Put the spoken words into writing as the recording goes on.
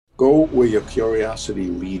Go where your curiosity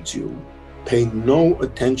leads you. Pay no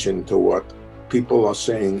attention to what people are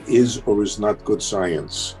saying is or is not good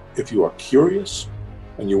science. If you are curious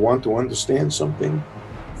and you want to understand something,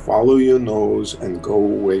 follow your nose and go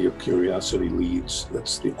where your curiosity leads.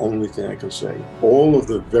 That's the only thing I can say. All of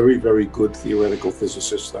the very, very good theoretical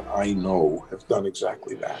physicists that I know have done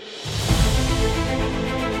exactly that.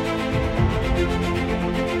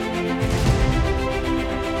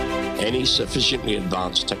 Any sufficiently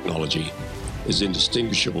advanced technology is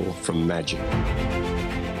indistinguishable from magic.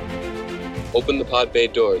 Open the pod bay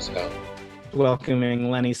doors, Hal.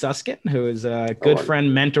 Welcoming Lenny Susskind, who is a good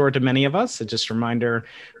friend, mentor to many of us. So just a reminder,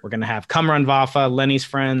 we're going to have Kamran Vafa, Lenny's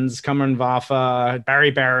friends, Kamran Vafa,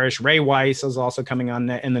 Barry Barish, Ray Weiss is also coming on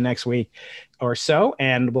in the next week or so.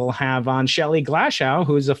 And we'll have on Shelley Glashow,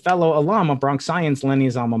 who's a fellow alum of Bronx Science,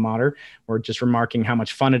 Lenny's alma mater. We're just remarking how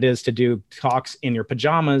much fun it is to do talks in your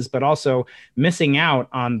pajamas, but also missing out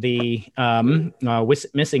on the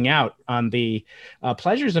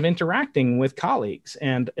pleasures of interacting with colleagues,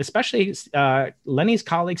 and especially Lenny's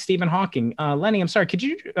colleague, Stephen Hawking. Lenny, I'm sorry, could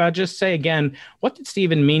you just say again, what did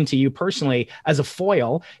Stephen mean to you personally as a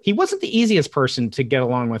foil? He wasn't the easiest person to get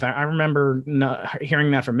along with. I remember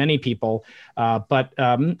hearing that from many people, but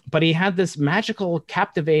he had this magical,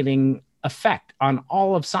 captivating effect on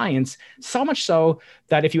all of science, so much so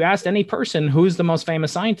that if you asked any person who's the most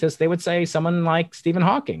famous scientist, they would say someone like Stephen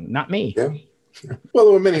Hawking, not me. Yeah. Well,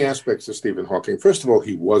 there were many aspects of Stephen Hawking. First of all,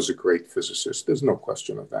 he was a great physicist. There's no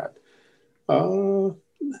question of that.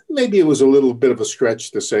 Maybe it was a little bit of a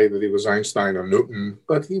stretch to say that he was Einstein or Newton,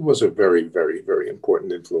 but he was a very, very, very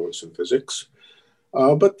important influence in physics.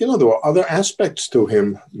 But, there were other aspects to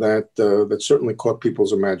him that certainly caught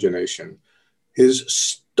people's imagination. His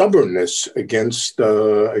stubbornness against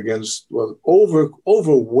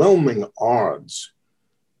overwhelming odds,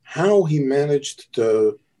 how he managed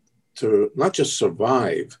to not just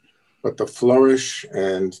survive, but to flourish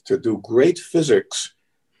and to do great physics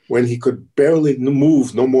when he could barely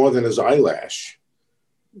move no more than his eyelash.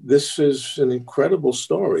 This is an incredible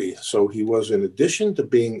story. So he was, in addition to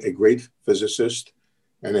being a great physicist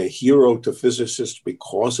and a hero to physicists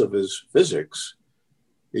because of his physics,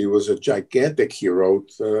 he was a gigantic hero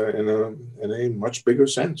in a much bigger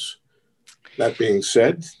sense. That being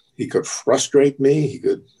said, he could frustrate me, he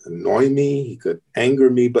could annoy me, he could anger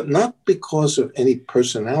me, but not because of any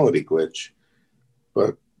personality glitch,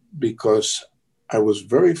 but because I was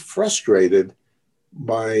very frustrated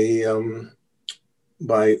by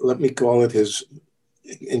let me call it, his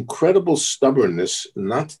incredible stubbornness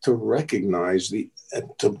not to recognize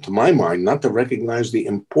to my mind, not to recognize the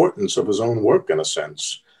importance of his own work in a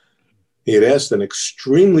sense. He had asked an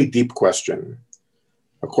extremely deep question,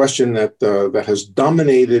 a question that has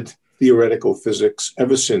dominated theoretical physics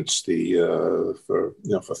ever since for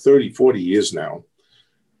 30, 40 years now.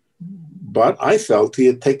 But I felt he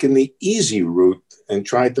had taken the easy route and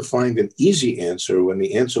tried to find an easy answer when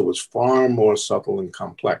the answer was far more subtle and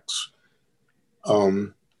complex.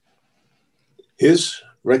 His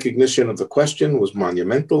recognition of the question was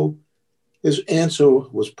monumental. His answer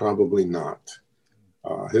was probably not.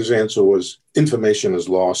 His answer was, information is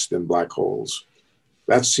lost in black holes.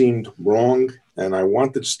 That seemed wrong, and I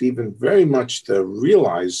wanted Stephen very much to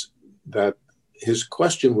realize that his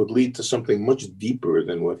question would lead to something much deeper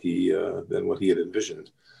than what he had envisioned.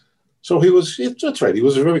 So that's right, he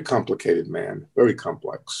was a very complicated man, very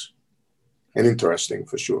complex and interesting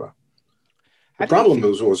for sure. The problem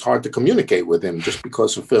was it was hard to communicate with him, just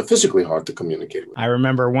because of physically hard to communicate with him. I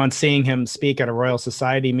remember once seeing him speak at a Royal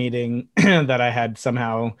Society meeting that I had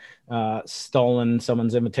somehow stolen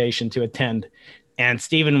someone's invitation to attend. And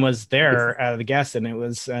Stephen was there as the guest, and it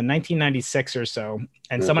was 1996 or so.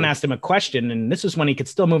 And someone asked him a question, and this was when he could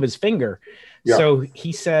still move his finger. Yeah. So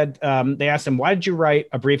he said, they asked him, why did you write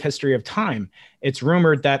A Brief History of Time? It's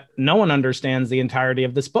rumored that no one understands the entirety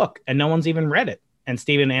of this book, and no one's even read it. And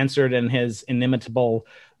Stephen answered in his inimitable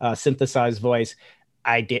synthesized voice,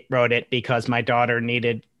 wrote it because my daughter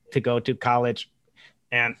needed to go to college.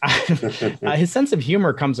 And his sense of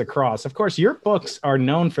humor comes across. Of course, your books are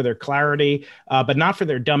known for their clarity, but not for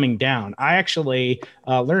their dumbing down. I actually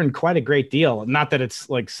learned quite a great deal. Not that it's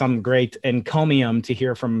like some great encomium to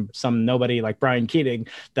hear from some nobody like Brian Keating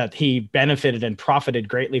that he benefited and profited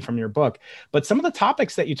greatly from your book. But some of the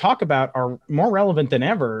topics that you talk about are more relevant than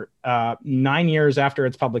ever 9 years after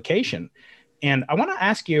its publication. And I want to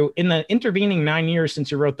ask you, in the intervening 9 years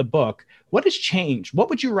since you wrote the book, what has changed? What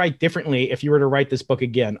would you write differently if you were to write this book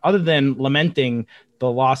again, other than lamenting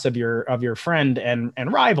the loss of your friend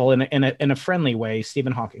and rival in a friendly way,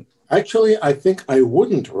 Stephen Hawking? Actually, I think I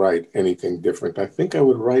wouldn't write anything different. I think I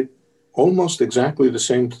would write almost exactly the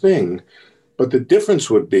same thing, but the difference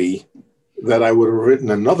would be that I would have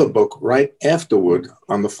written another book right afterward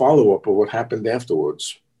on the follow-up of what happened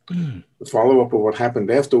afterwards. Mm. The follow-up of what happened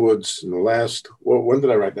afterwards in the last, well, when did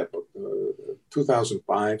I write that book?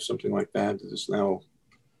 2005, something like that. It is now,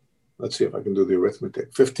 let's see if I can do the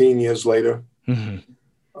arithmetic, 15 years later. Mm-hmm.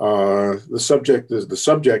 The subject is the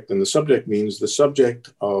subject, and the subject means the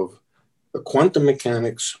subject of the quantum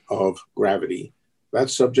mechanics of gravity. That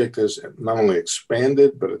subject has not only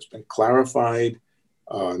expanded, but it's been clarified,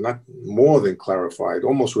 not more than clarified,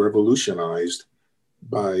 almost revolutionized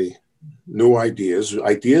by new ideas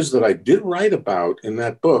that I did write about in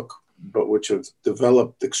that book, but which have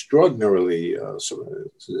developed extraordinarily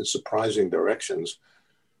surprising directions.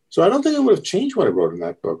 So I don't think I would have changed what I wrote in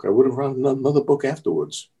that book. I would have written another book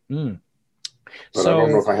afterwards. Mm. But I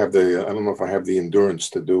don't know if I have the endurance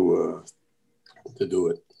to do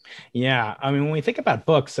it. Yeah. I mean, when we think about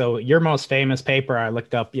books, so your most famous paper, I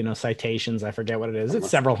looked up, citations. I forget what it is. It's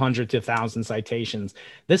several hundred to 1,000 citations.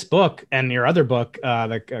 This book and your other book,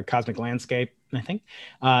 the Cosmic Landscape, I think,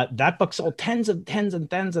 that book sold tens and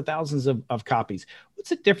tens of thousands of copies. What's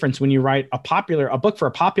the difference when you write a book for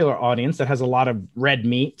a popular audience that has a lot of red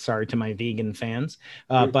meat? Sorry to my vegan fans,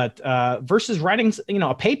 but versus writing,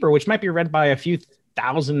 a paper which might be read by a few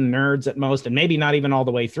thousand nerds at most, and maybe not even all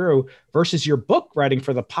the way through, versus your book writing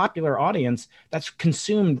for the popular audience that's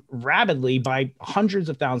consumed rapidly by hundreds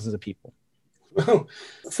of thousands of people? Well,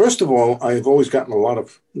 first of all, I've always gotten a lot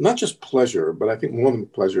of, not just pleasure, but I think more than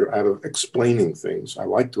pleasure out of explaining things. I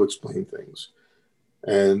like to explain things.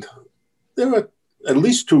 And there are at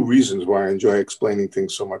least two reasons why I enjoy explaining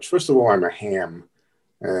things so much. First of all, I'm a ham,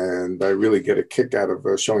 and I really get a kick out of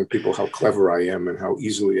showing people how clever I am and how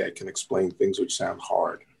easily I can explain things which sound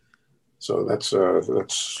hard. So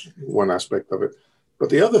that's one aspect of it.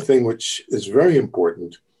 But the other thing, which is very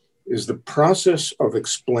important, is the process of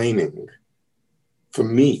explaining, for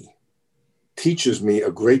me, teaches me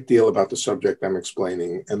a great deal about the subject I'm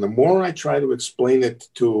explaining. And the more I try to explain it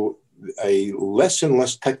to a less and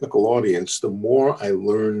less technical audience, the more I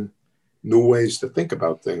learn new ways to think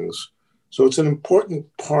about things. So it's an important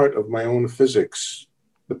part of my own physics,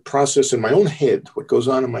 the process in my own head, what goes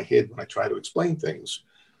on in my head when I try to explain things.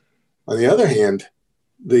 On the other hand,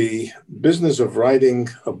 the business of writing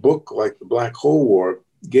a book like The Black Hole War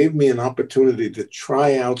gave me an opportunity to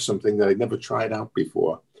try out something that I'd never tried out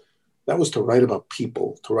before. That was to write about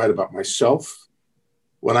people, to write about myself.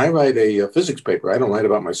 When I write a physics paper, I don't write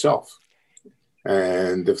about myself.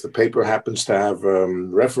 And if the paper happens to have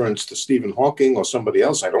reference to Stephen Hawking or somebody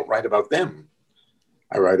else, I don't write about them.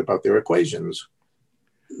 I write about their equations.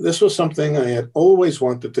 This was something I had always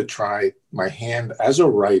wanted to try my hand as a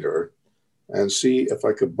writer and see if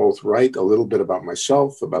I could both write a little bit about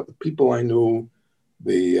myself, about the people I knew,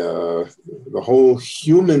 the whole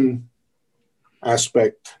human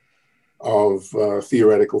aspect of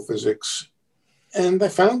theoretical physics. And I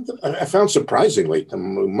found surprisingly,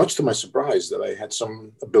 much to my surprise, that I had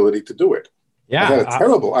some ability to do it. Yeah,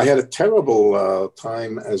 I had a terrible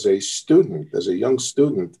time as a young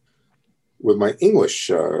student, with my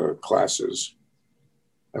English classes.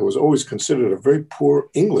 I was always considered a very poor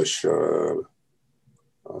English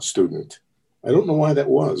student. I don't know why that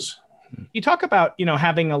was. You talk about,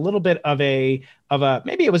 having a little bit of a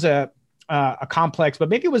maybe it was a complex, but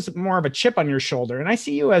maybe it was more of a chip on your shoulder. And I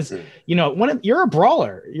see you as, you're a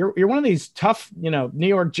brawler. You're one of these tough, New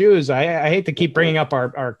York Jews. I hate to keep bringing up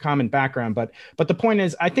our common background, but the point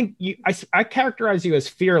is, I think I characterize you as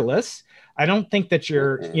fearless. I don't think that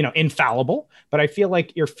you're, infallible, but I feel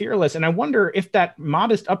like you're fearless. And I wonder if that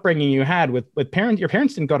modest upbringing you had with parents, your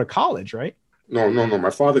parents didn't go to college, right? No. My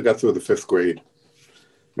father got through the 5th grade.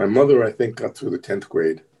 My mother, I think, got through the 10th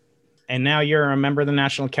grade. And now you're a member of the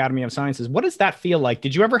National Academy of Sciences. What does that feel like?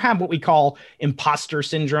 Did you ever have what we call imposter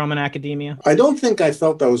syndrome in academia? I don't think I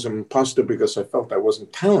felt I was an imposter because I felt I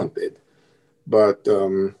wasn't talented. But,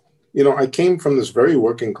 I came from this very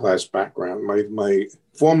working class background. My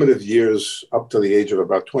formative years up to the age of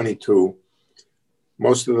about 22,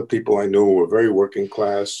 most of the people I knew were very working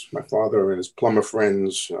class. My father and his plumber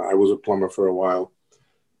friends. I was a plumber for a while.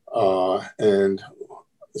 And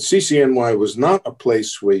CCNY was not a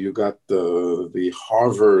place where you got the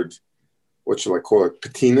Harvard, what shall I call it,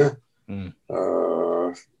 patina.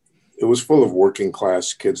 It was full of working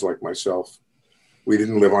class kids like myself. We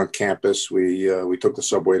didn't live on campus. We took the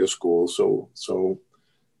subway to school. So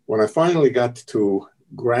when I finally got to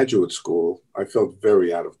graduate school, I felt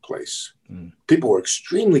very out of place. People were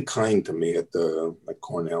extremely kind to me at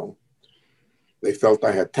Cornell. They felt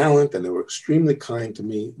I had talent and they were extremely kind to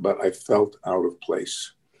me, but I felt out of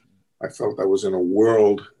place. I felt I was in a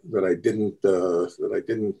world that I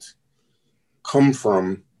didn't come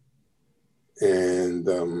from, and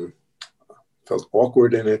felt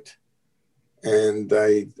awkward in it. And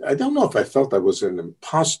I don't know if I felt I was an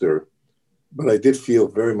imposter, but I did feel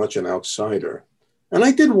very much an outsider. And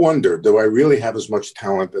I did wonder, do I really have as much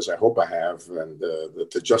talent as I hope I have, and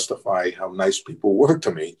to justify how nice people were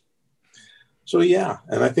to me? So yeah,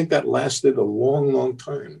 and I think that lasted a long, long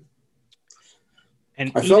time.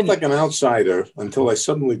 And I felt like an outsider until I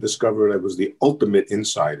suddenly discovered I was the ultimate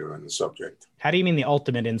insider in the subject. How do you mean the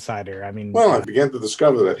ultimate insider? I mean, well, I began to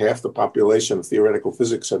discover that half the population of theoretical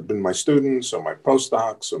physics had been my students or my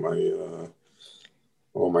postdocs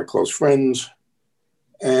or my close friends.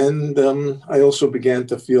 And I also began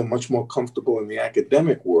to feel much more comfortable in the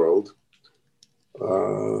academic world,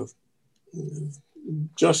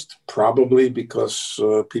 just probably because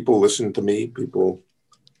people listened to me, people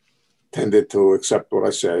tended to accept what I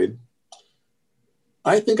said.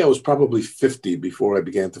 I think I was probably 50 before I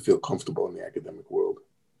began to feel comfortable in the academic world.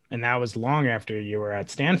 And that was long after you were at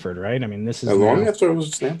Stanford, right? I mean, this is long after I was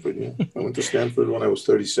at Stanford, yeah. I went to Stanford when I was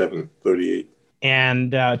 37, 38.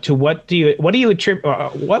 And to what do you attribute?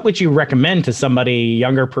 What would you recommend to somebody,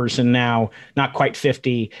 younger person now, not quite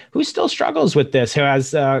 50, who still struggles with this, who has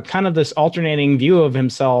kind of this alternating view of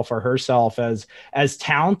himself or herself as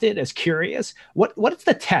talented, as curious? What's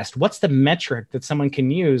the test? What's the metric that someone can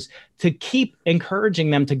use to keep encouraging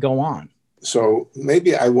them to go on? So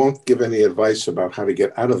maybe I won't give any advice about how to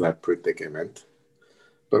get out of that predicament,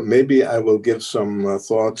 but maybe I will give some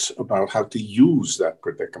thoughts about how to use that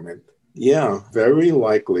predicament. Yeah, very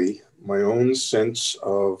likely my own sense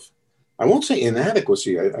of, I won't say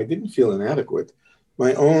inadequacy, I didn't feel inadequate.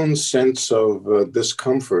 My own sense of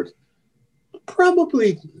discomfort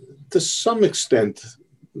probably to some extent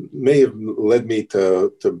may have led me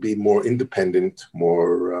to be more independent,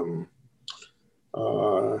 more,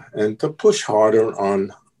 and to push harder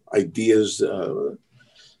on ideas.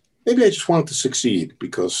 Maybe I just wanted to succeed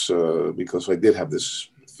because I did have this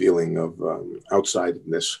feeling of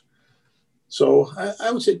outsideness. So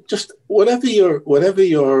I would say just whatever your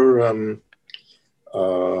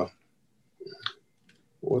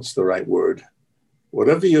what's the right word?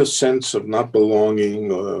 Whatever your sense of not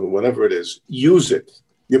belonging or whatever it is, use it.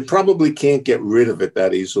 You probably can't get rid of it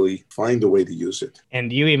that easily. Find a way to use it.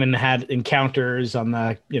 And you even had encounters on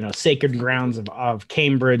the sacred grounds of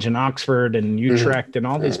Cambridge and Oxford and Utrecht and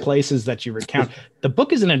all these places that you recount. The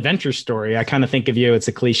book is an adventure story. I kind of think of you, it's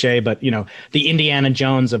a cliche, but the Indiana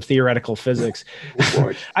Jones of theoretical physics.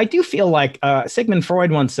 I do feel like Sigmund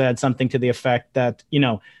Freud once said something to the effect that,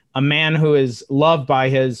 a man who is loved by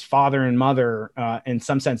his father and mother, in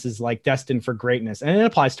some sense, is like destined for greatness. And it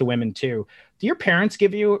applies to women too. Do your parents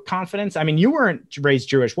give you confidence? I mean, you weren't raised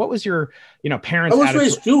Jewish. What was your, parents' I was attitude?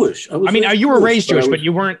 raised Jewish. You were raised Jewish, but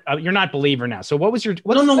you weren't, you're not a believer now. So what was your...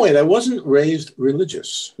 Wait, I wasn't raised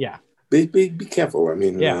religious. Yeah. Be careful. I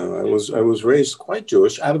mean, yeah. I was raised quite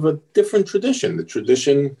Jewish out of a different tradition. The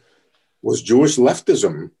tradition was Jewish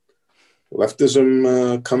leftism.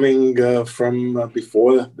 Coming from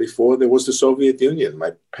before there was the Soviet Union.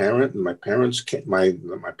 My grandparents came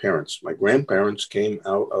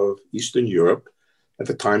out of Eastern Europe at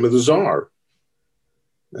the time of the Tsar,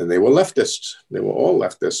 and they were leftists. They were all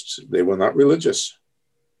leftists. They were not religious.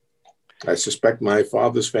 I suspect my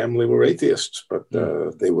father's family were atheists, but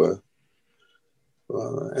they were,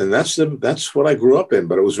 and that's what I grew up in.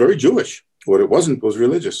 But it was very Jewish. What it wasn't was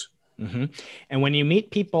religious. Mm-hmm. And when you meet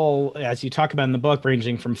people, as you talk about in the book,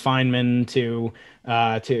 ranging from Feynman to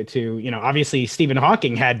obviously Stephen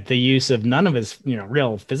Hawking had the use of none of his,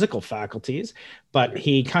 real physical faculties, but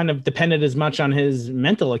he kind of depended as much on his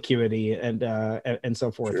mental acuity and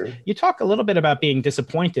so forth. Sure. You talk a little bit about being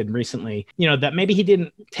disappointed recently, that maybe he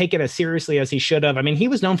didn't take it as seriously as he should have. I mean, he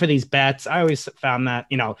was known for these bets. I always found that,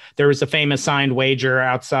 there was a famous signed wager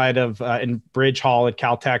outside of in Bridge Hall at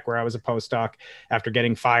Caltech, where I was a postdoc after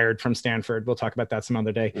getting fired from Stanford. We'll talk about that some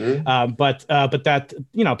other day. Mm-hmm. But that,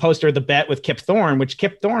 poster, the bet with Kip Thorne, which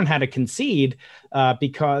Kip Thorne had to concede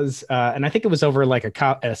because, and I think it was over like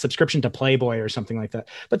a subscription to Playboy or something like that.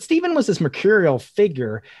 But Stephen was this mercurial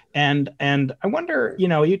figure. And I wonder,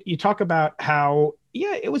 you talk about how,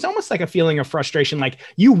 it was almost like a feeling of frustration. Like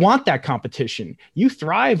you want that competition. You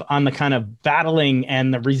thrive on the kind of battling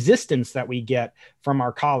and the resistance that we get from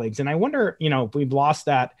our colleagues. And I wonder, if we've lost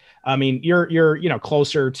that. I mean, you're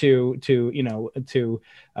closer to the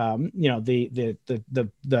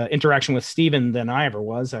interaction with Stephen than I ever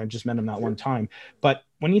was. I just met him that one time. But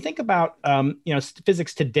when you think about,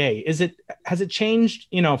 physics today, has it changed,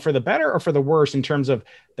 for the better or for the worse in terms of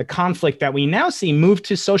the conflict that we now see move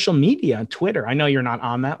to social media and Twitter? I know you're not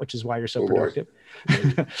on that, which is why you're so productive.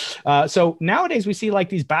 So nowadays we see like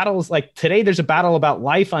these battles, like today there's a battle about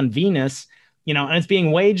life on Venus, and it's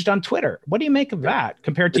being waged on Twitter. What do you make of that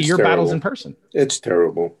compared to your battles in person? It's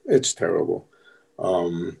terrible. It's terrible.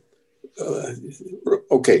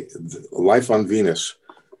 Okay, life on Venus.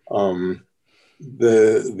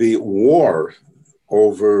 The war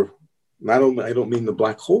over, I don't mean the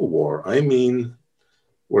black hole war. I mean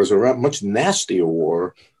what is a much nastier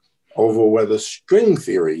war over whether string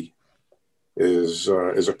theory is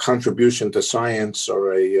a contribution to science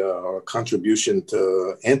or a contribution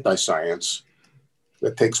to anti-science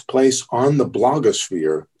that takes place on the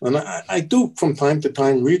blogosphere. And I do from time to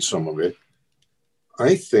time read some of it.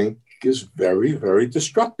 I think is very, very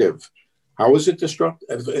destructive. How is it destructive?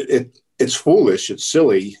 It's foolish. It's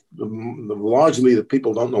silly. Largely, the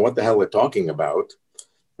people don't know what the hell they're talking about.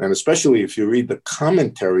 And especially if you read the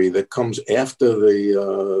commentary that comes after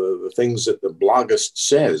the things that the bloggist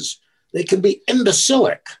says, they can be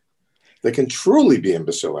imbecilic. They can truly be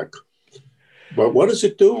imbecilic. But what does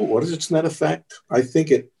it do? What is its net effect? I think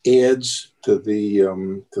it adds to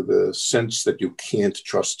the sense that you can't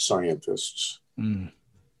trust scientists.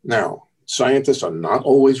 Now, scientists are not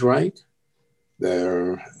always right.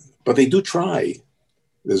 But they do try.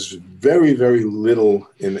 There's very, very little,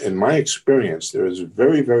 in my experience, there is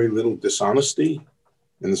very, very little dishonesty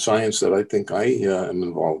in the science that I think I am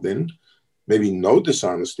involved in. Maybe no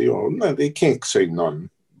dishonesty, or no, they can't say none,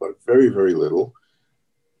 but very, very little.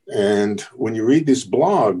 And when you read these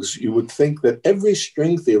blogs, you would think that every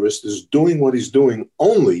string theorist is doing what he's doing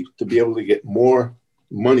only to be able to get more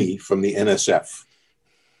money from the NSF.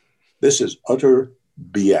 This is utter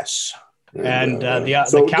BS. And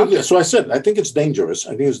so I said, I think it's dangerous.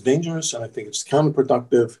 I think it's dangerous, and I think it's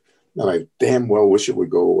counterproductive, and I damn well wish it would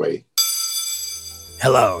go away.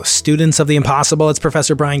 Hello, students of the impossible. It's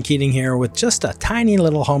Professor Brian Keating here with just a tiny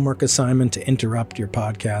little homework assignment to interrupt your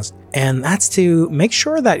podcast. And that's to make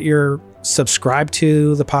sure that you're subscribed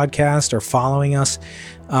to the podcast or following us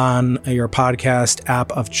on your podcast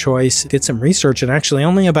app of choice. Did some research, and actually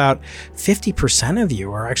only about 50% of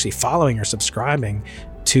you are actually following or subscribing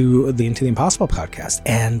to the Into the Impossible podcast,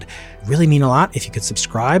 and really mean a lot if you could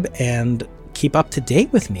subscribe and keep up to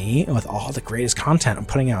date with me with all the greatest content. I'm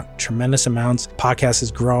putting out tremendous amounts. Podcast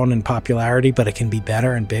has grown in popularity, but it can be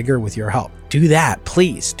better and bigger with your help. Do that,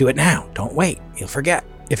 please. Do it now. Don't wait. You'll forget.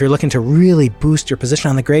 If you're looking to really boost your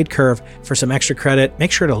position on the grade curve for some extra credit,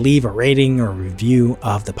 make sure to leave a rating or a review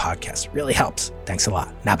of the podcast. It really helps. Thanks a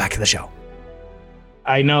lot. Now back to the show.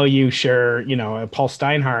 I know you share, Paul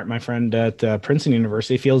Steinhardt, my friend at Princeton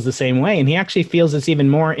University, feels the same way. And he actually feels it's even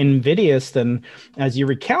more invidious than as you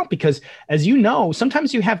recount, because as you know,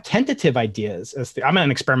 sometimes you have tentative ideas. I'm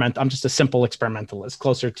I'm just a simple experimentalist,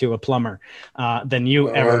 closer to a plumber than you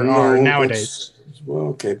ever are nowadays. Well,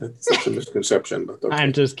 okay, that's a misconception. But okay.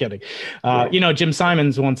 I'm just kidding. Jim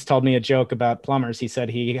Simons once told me a joke about plumbers. He said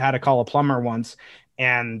he had to call a plumber once,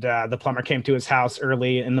 and the plumber came to his house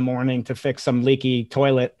early in the morning to fix some leaky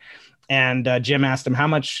toilet. And Jim asked him, "How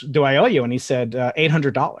much do I owe you?" And he said,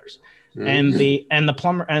 $800. Mm-hmm. And the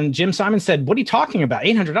plumber, and Jim Simons said, "What are you talking about?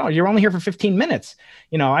 $800? You're only here for 15 minutes.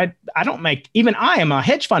 I don't make, even I am a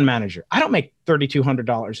hedge fund manager. I don't make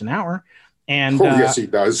 $3,200 an hour." And yes, he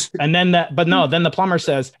does. And then then the plumber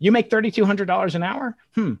says, "You make $3,200 an hour?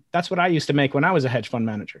 That's what I used to make when I was a hedge fund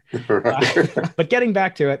manager." But getting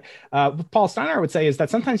back to it, what Paul Steiner would say is that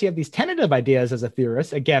sometimes you have these tentative ideas as a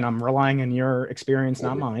theorist. Again, I'm relying on your experience,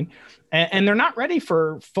 not mine. And they're not ready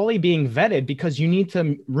for fully being vetted because you need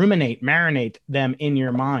to marinate them in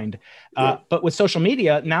your mind. But with social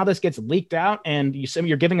media, now this gets leaked out, and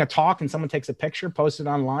you're giving a talk and someone takes a picture, posts it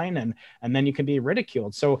online, and then you can be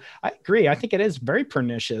ridiculed. So I agree. I think it is very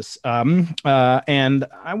pernicious. And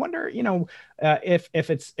I wonder, if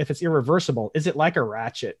it's irreversible. Is it like a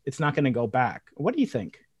ratchet? It's not going to go back. What do you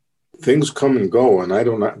think? Things come and go, and I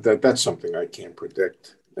don't know. That's something I can't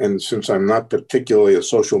predict. And since I'm not particularly a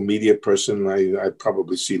social media person, I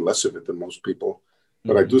probably see less of it than most people.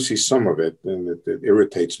 But I do see some of it, and it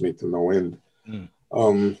irritates me to no end.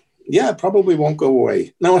 It probably won't go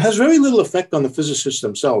away. Now, it has very little effect on the physicists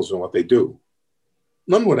themselves and what they do.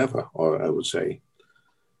 None whatever, I would say.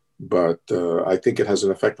 But I think it has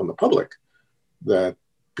an effect on the public, that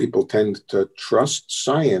people tend to trust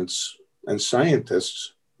science and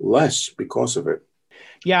scientists less because of it.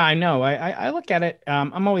 Yeah, I know. I look at it.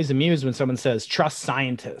 I'm always amused when someone says trust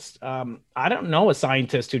scientists. I don't know a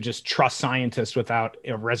scientist who just trusts scientists without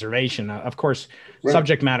a reservation. Of course, Right.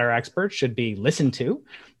 subject matter experts should be listened to,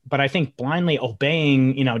 but I think blindly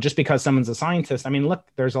obeying, just because someone's a scientist. I mean, look,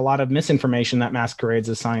 there's a lot of misinformation that masquerades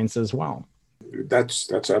as science as well. That's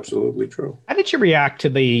absolutely true. How did you react to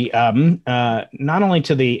the not only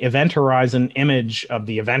to the event horizon image of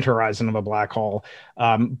the event horizon of a black hole,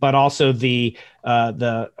 but also the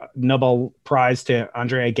Nobel Prize to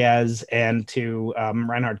Andrea Ghez and to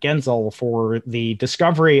Reinhard Genzel for the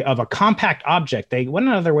discovery of a compact object? They went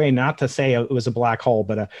another way not to say it was a black hole,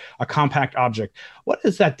 but a compact object. What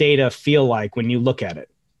does that data feel like when you look at it?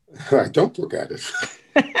 I don't look at it.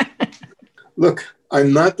 Look,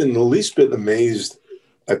 I'm not in the least bit amazed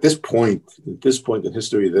at this point in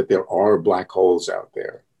history that there are black holes out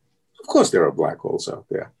there. Of course, there are black holes out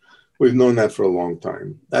there. We've known that for a long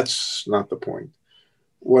time. That's not the point.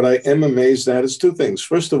 What I am amazed at is two things.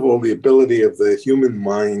 First of all, the ability of the human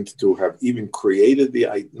mind to have even created they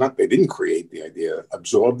didn't create the idea,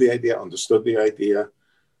 absorbed the idea, understood the idea.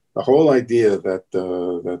 The whole idea that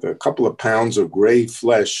a couple of pounds of gray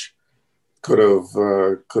flesh could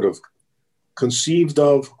have conceived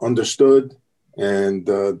of, understood, and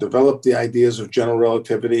developed the ideas of general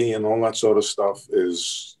relativity and all that sort of stuff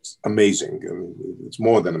is amazing. And it's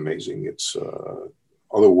more than amazing. It's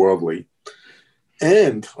otherworldly.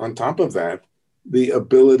 And on top of that, the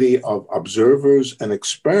ability of observers and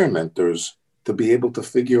experimenters to be able to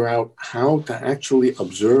figure out how to actually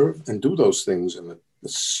observe and do those things, and the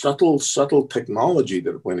subtle technology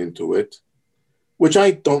that went into it, which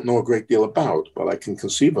I don't know a great deal about, but I can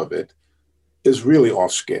conceive of it, is really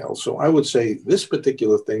off scale. So I would say this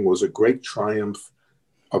particular thing was a great triumph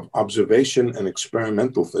of observation and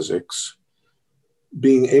experimental physics,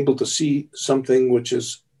 being able to see something which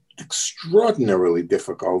is extraordinarily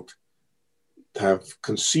difficult to have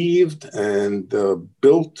conceived and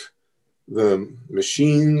built the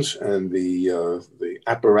machines and the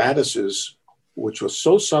apparatuses, which were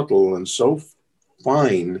so subtle and so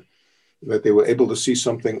fine that they were able to see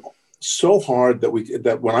something so hard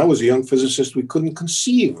that when I was a young physicist, we couldn't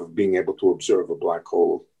conceive of being able to observe a black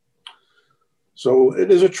hole. So it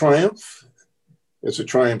is a triumph. It's a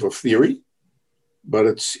triumph of theory, but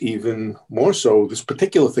it's even more so, this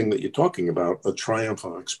particular thing that you're talking about, a triumph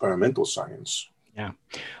of experimental science. Yeah.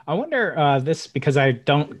 I wonder this, because I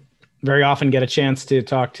don't very often get a chance to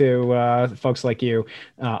talk to folks like you.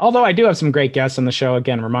 Although I do have some great guests on the show.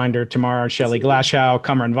 Again, reminder, tomorrow, Shelley Glashow,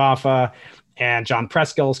 Kamran Vafa, and John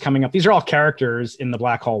Preskill is coming up. These are all characters in the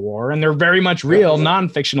Black Hole War, and they're very much real,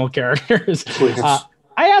 non-fictional characters.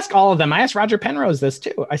 I ask all of them. I asked Roger Penrose this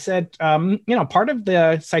too. I said, part of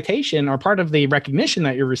the citation or part of the recognition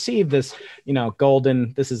that you received, this,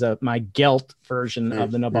 golden, this is my Gelt version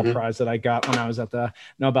of the Nobel Prize that I got when I was at the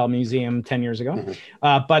Nobel Museum 10 years ago.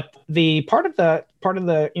 But the part of the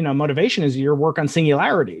motivation is your work on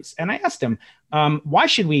singularities. And I asked him, why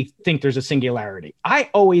should we think there's a singularity? I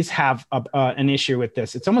always have an issue with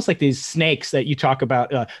this. It's almost like these snakes that you talk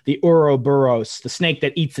about, the Ouroboros, the snake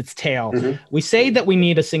that eats its tail. We say that we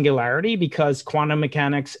need a singularity because quantum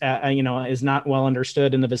mechanics, is not well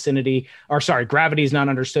understood in the vicinity, gravity is not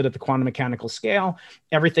understood at the quantum mechanical scale.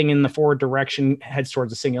 Everything in the forward direction heads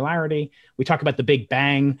towards a singularity. We talk about the Big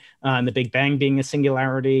Bang, and the Big Bang being a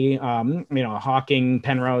singularity. Hawking,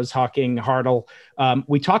 Penrose, Hawking, Hartle.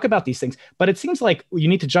 We talk about these things, but it seems like you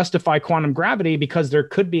need to justify quantum gravity because there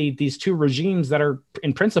could be these two regimes that are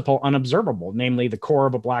in principle unobservable, namely the core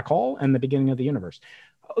of a black hole and the beginning of the universe.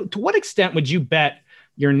 To what extent would you bet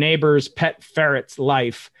your neighbor's pet ferret's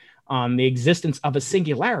life on the existence of a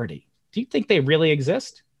singularity? Do you think they really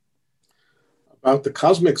exist? About the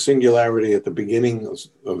cosmic singularity at the beginning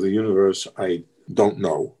of the universe, I don't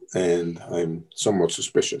know, and I'm somewhat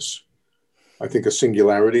suspicious. I think a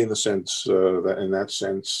singularity in the sense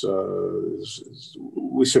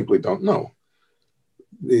we simply don't know.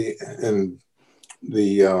 The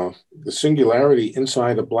singularity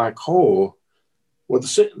inside a black hole, what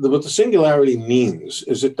the singularity means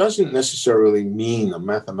is it doesn't necessarily mean a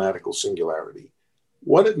mathematical singularity.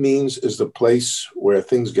 What it means is the place where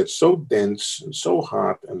things get so dense and so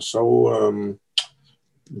hot and so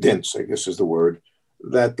dense, I guess is the word,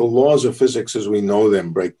 that the laws of physics as we know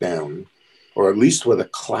them break down, or at least where the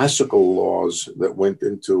classical laws that went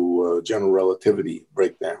into general relativity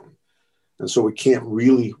break down. And so we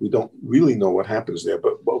don't really know what happens there.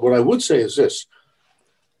 But what I would say is this: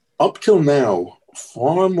 up till now,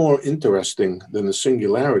 far more interesting than the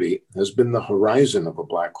singularity has been the horizon of a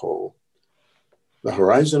black hole. The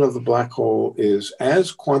horizon of the black hole is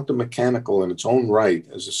as quantum mechanical in its own right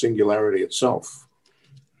as the singularity itself.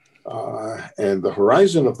 And the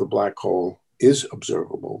horizon of the black hole is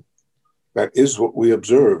observable. That is what we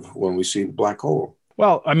observe when we see the black hole.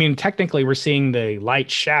 Well, I mean, technically, we're seeing the light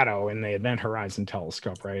shadow in the Event Horizon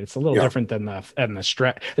Telescope, right? It's a little different than the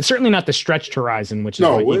stretch. It's certainly not the stretched horizon, which is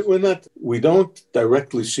we're not. We don't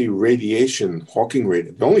directly see radiation, Hawking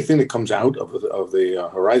radiation. The only thing that comes out of the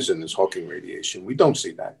horizon is Hawking radiation. We don't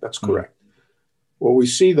see that. That's correct. What we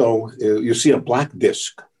see, though, you see a black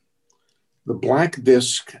disk. The black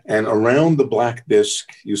disk, and around the black disk,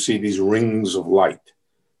 you see these rings of light.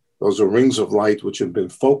 Those are rings of light which have been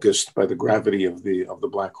focused by the gravity of the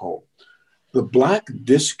black hole. The black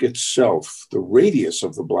disk itself, the radius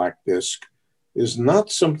of the black disk, is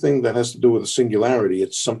not something that has to do with a singularity.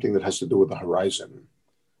 It's something that has to do with the horizon.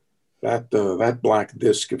 That black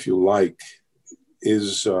disk, if you like,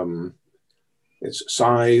 is its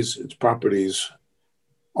size, its properties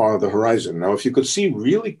are the horizon. Now, if you could see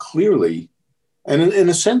really clearly, and in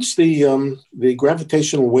a sense, the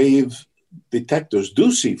gravitational wave detectors do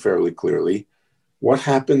see fairly clearly what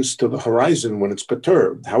happens to the horizon when it's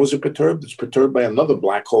perturbed. How is it perturbed? It's perturbed by another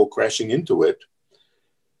black hole crashing into it.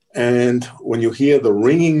 And when you hear the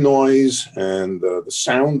ringing noise and the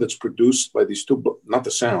sound that's produced by these two, not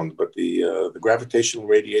the sound, but the gravitational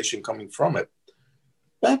radiation coming from it,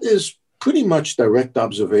 that is pretty much direct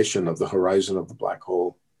observation of the horizon of the black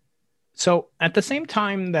hole. So at the same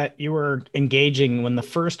time that you were engaging when the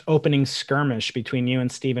first opening skirmish between you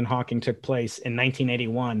and Stephen Hawking took place in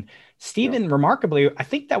 1981, Stephen, remarkably, I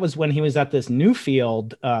think that was when he was at this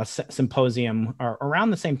Newfield symposium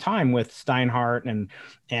around the same time with Steinhardt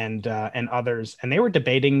and others, and they were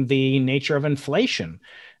debating the nature of inflation.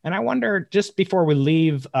 And I wonder, just before we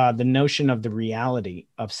leave the notion of the reality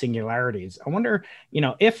of singularities, I wonder,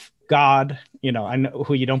 if God, I know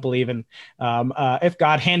who you don't believe in, if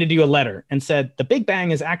God handed you a letter and said, the Big Bang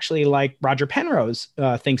is actually like Roger Penrose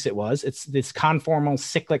thinks it was. It's this conformal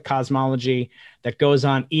cyclic cosmology that goes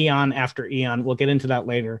on eon after eon. We'll get into that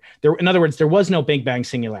later. In other words, there was no Big Bang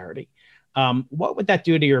singularity. What would that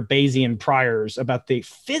do to your Bayesian priors about the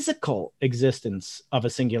physical existence of a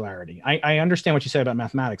singularity? I understand what you said about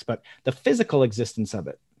mathematics, but the physical existence of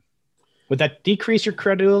it, would that decrease your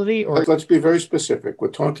credulity? Or let's be very specific. We're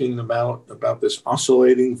talking about this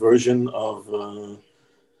oscillating version of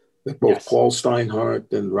that both Paul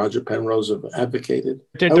Steinhardt and Roger Penrose have advocated.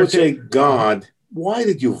 I would say, God, why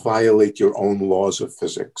did you violate your own laws of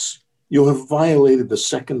physics? You have violated the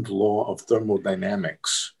second law of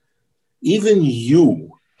thermodynamics. Even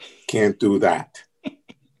you can't do that.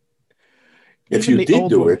 If you did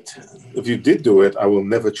do it, I will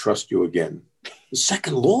never trust you again. The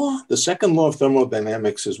second law of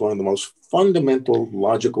thermodynamics is one of the most fundamental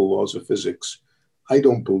logical laws of physics. I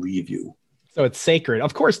don't believe you. So it's sacred.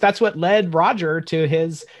 Of course, that's what led Roger to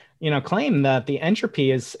his, claim that the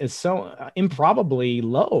entropy is so improbably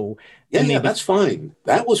low. Yeah, that's fine.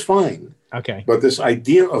 That was fine. Okay. But this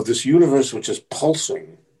idea of this universe which is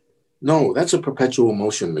pulsing, no, that's a perpetual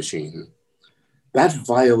motion machine. That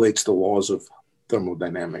violates the laws of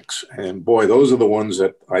thermodynamics. And boy, those are the ones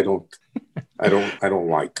that I don't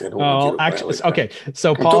like. Actually, okay.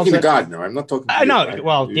 So I'm talking to God now. I'm not talking to you. know.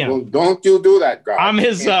 Well, don't you do that, God. I'm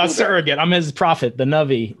his surrogate. I'm his prophet, the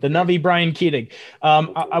Navi Brian Keating.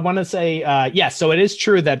 I want to say, yes. So it is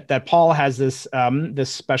true that Paul has this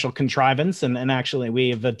special contrivance, and actually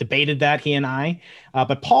we've debated that, he and I.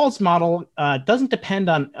 But Paul's model doesn't depend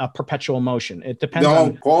on a perpetual motion. It depends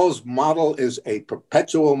on Paul's model is a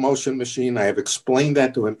perpetual motion machine. I have explained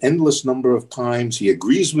that to an endless number of times. He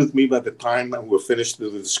agrees with me by the time we're finished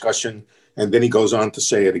with the discussion, and then he goes on to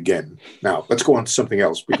say it again. Now, let's go on to something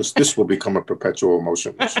else, because this will become a perpetual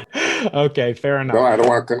motion machine. Okay, fair enough. No, I don't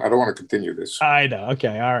want to continue this. I know.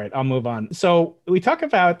 Okay, all right, I'll move on. So we talk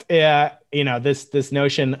about this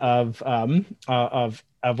notion of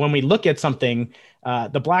when we look at something.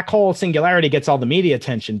 The black hole singularity gets all the media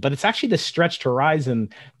attention, but it's actually the stretched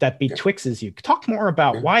horizon that betwixes you. Talk more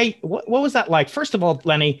about why. What was that like? First of all,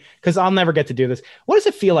 Lenny, because I'll never get to do this. What does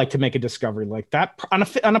it feel like to make a discovery like that on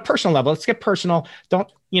a personal level? Let's get personal.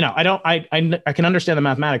 I can understand the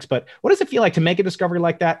mathematics, but what does it feel like to make a discovery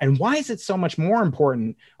like that? And why is it so much more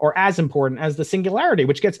important, or as important as the singularity,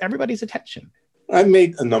 which gets everybody's attention? I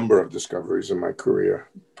made a number of discoveries in my career.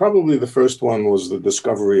 Probably the first one was the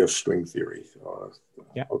discovery of string theory.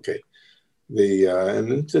 Okay.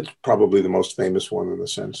 And it's probably the most famous one in a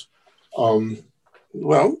sense.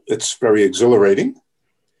 Well, it's very exhilarating.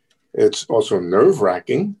 It's also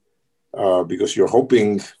nerve-wracking because you're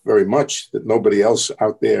hoping very much that nobody else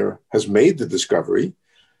out there has made the discovery,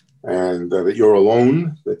 and that you're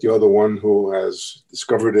alone, that you're the one who has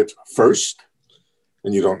discovered it first,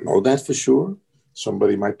 and you don't know that for sure.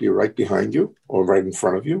 Somebody might be right behind you or right in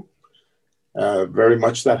front of you. Very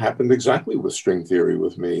much that happened exactly with string theory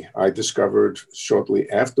with me. I discovered shortly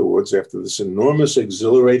afterwards, after this enormous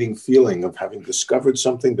exhilarating feeling of having discovered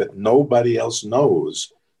something that nobody else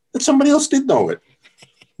knows, that somebody else did know it.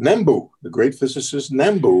 Nambu, the great physicist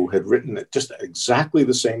Nambu, had written at just exactly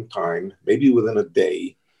the same time, maybe within a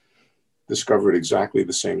day, discovered exactly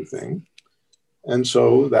the same thing. And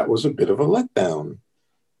so that was a bit of a letdown.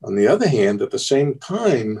 On the other hand, at the same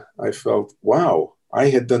time, I felt, wow, I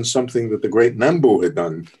had done something that the great Nambu had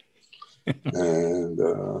done. And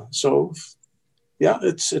so, yeah,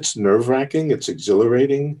 it's nerve-wracking. It's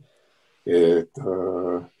exhilarating. You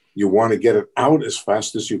want to get it out as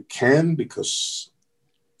fast as you can because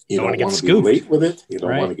you don't want to be late with it. You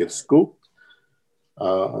don't want to get scooped.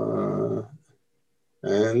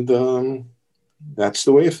 And that's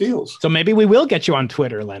the way it feels. So maybe we will get you on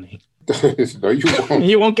Twitter, Lenny. No, you won't.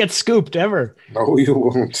 You won't get scooped ever. No, you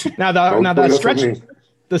won't. Now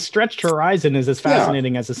the stretched horizon is as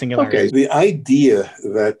fascinating as the singularity. Okay, the idea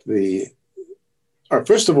that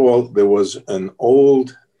first of all, there was an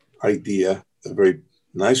old idea, a very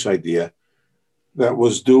nice idea, that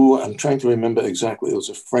was due, I'm trying to remember exactly, it was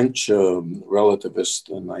a French relativist,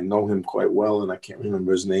 and I know him quite well, and I can't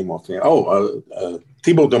remember his name offhand.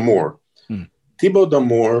 Thibaut Damour. Thibaut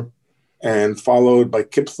Damour, and followed by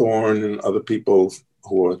Kip Thorne and other people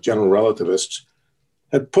who are general relativists,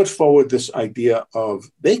 had put forward this idea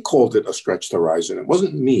of, they called it a stretched horizon. It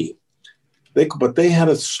wasn't me, but they had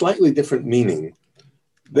a slightly different meaning.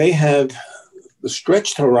 They had, the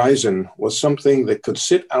stretched horizon was something that could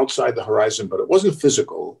sit outside the horizon, but it wasn't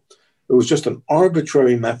physical. It was just an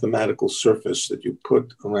arbitrary mathematical surface that you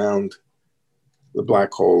put around the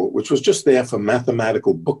black hole, which was just there for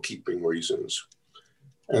mathematical bookkeeping reasons.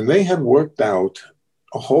 And they had worked out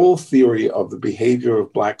a whole theory of the behavior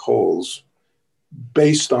of black holes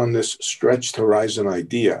based on this stretched horizon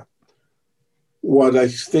idea. What I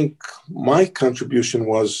think my contribution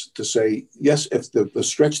was to say, yes, if the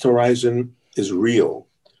stretched horizon is real,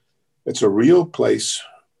 it's a real place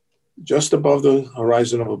just above the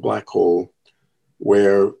horizon of a black hole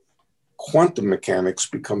where quantum mechanics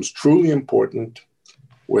becomes truly important,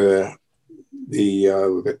 where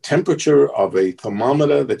the temperature of a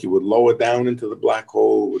thermometer that you would lower down into the black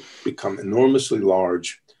hole would become enormously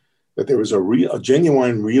large, that there is a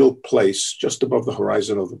genuine real place just above the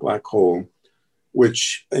horizon of the black hole,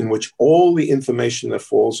 in which all the information that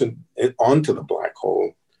falls onto the black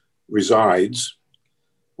hole resides,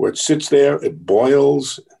 where it sits there, it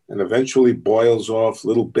boils, and eventually boils off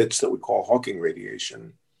little bits that we call Hawking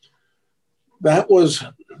radiation. That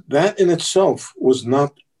in itself was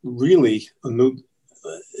not really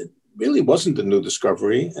it really wasn't a new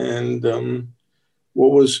discovery. And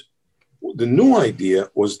what was the new idea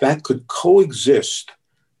was that could coexist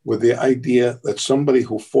with the idea that somebody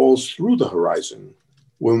who falls through the horizon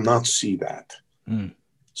will not see that.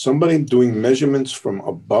 Somebody doing measurements from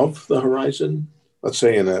above the horizon, let's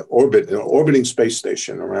say in an orbiting space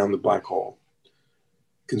station around the black hole,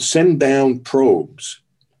 can send down probes,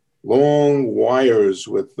 long wires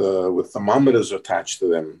with thermometers attached to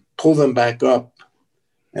them, pull them back up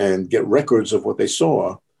and get records of what they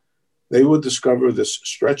saw. They would discover this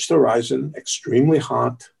stretched horizon, extremely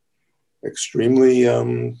hot, extremely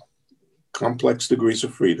complex degrees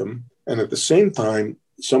of freedom. And at the same time,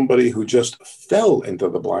 somebody who just fell into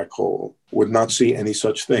the black hole would not see any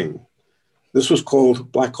such thing. This was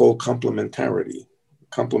called black hole complementarity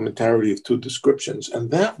of two descriptions.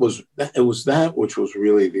 And it was that which was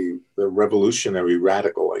really the revolutionary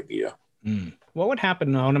radical idea. What would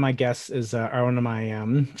happen? One of my guests is, or one of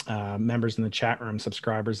my members in the chat room,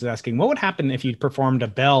 subscribers, is asking, what would happen if you performed a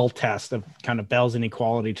Bell test, a kind of Bell's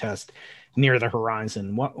inequality test near the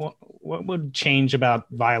horizon? What would change about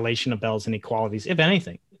violation of Bell's inequalities, if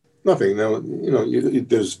anything? Nothing. Now,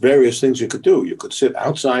 there's various things you could do. You could sit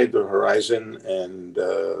outside the horizon and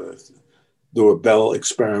do a Bell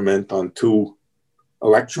experiment on two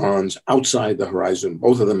electrons outside the horizon,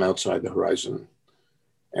 both of them outside the horizon.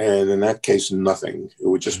 And in that case, nothing. It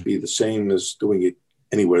would just be the same as doing it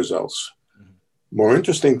anywhere else. More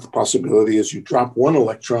interesting possibility is you drop one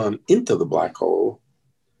electron into the black hole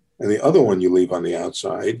and the other one you leave on the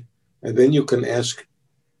outside. And then you can ask,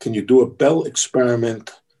 can you do a Bell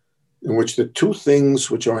experiment in which the two things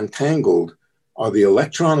which are entangled are the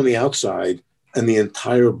electron on the outside and the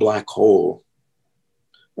entire black hole?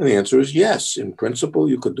 And the answer is yes. In principle,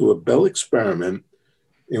 you could do a Bell experiment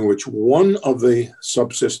in which one of the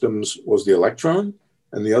subsystems was the electron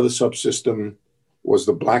and the other subsystem was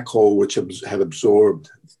the black hole, which had absorbed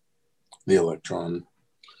the electron.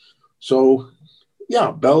 So,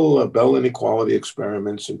 Yeah, Bell inequality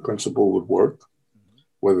experiments in principle would work,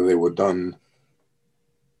 whether they were done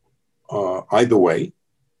either way.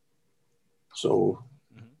 So,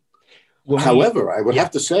 however, I would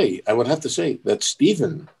have to say that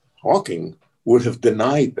Stephen Hawking would have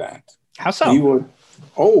denied that. How so?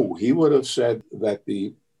 He would have said that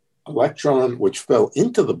the electron which fell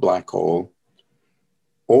into the black hole,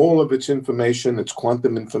 all of its information, its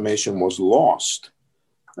quantum information, was lost.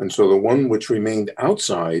 And so the one which remained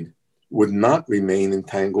outside would not remain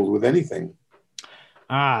entangled with anything.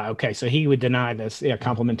 Okay. So he would deny this,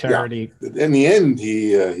 complementarity. Yeah. In the end,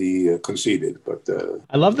 he conceded. But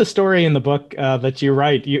I love the story in the book that you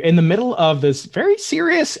write. You in the middle of this very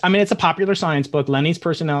serious. I mean, it's a popular science book. Lenny's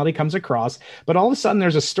personality comes across, but all of a sudden,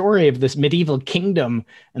 there's a story of this medieval kingdom,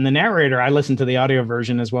 and the narrator. I listened to the audio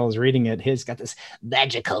version as well as reading it. He's got this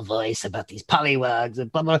magical voice about these polywogs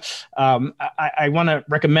and blah blah. I want to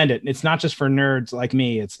recommend it. It's not just for nerds like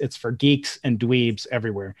me. It's for geeks and dweebs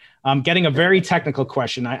everywhere. Getting a very technical question.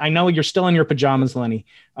 I know you're still in your pajamas, Lenny.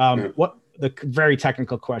 What the very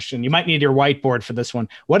technical question? You might need your whiteboard for this one.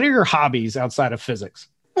 What are your hobbies outside of physics?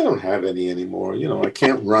 I don't have any anymore. I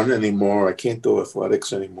can't run anymore. I can't do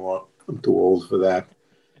athletics anymore. I'm too old for that.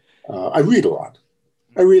 I read a lot.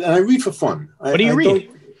 I read for fun. What do you read?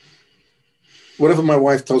 Whatever my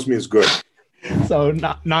wife tells me is good. So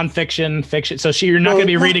nonfiction, fiction. So you're not going to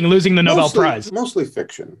be reading Losing the Nobel Prize. Mostly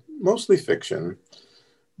fiction.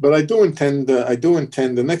 But I do intend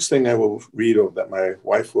the next thing I will read, or that my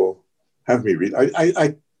wife will have me read.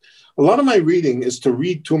 A lot of my reading is to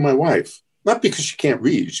read to my wife, not because she can't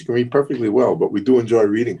read. She can read perfectly well, but we do enjoy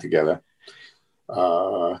reading together.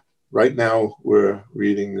 Right now, we're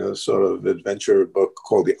reading a sort of adventure book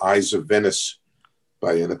called The Eyes of Venice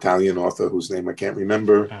by an Italian author whose name I can't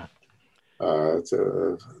remember.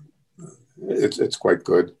 It's quite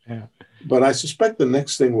good. Yeah. But I suspect the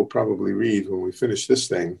next thing we'll probably read when we finish this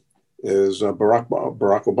thing is Barack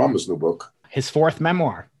Obama's new book. His fourth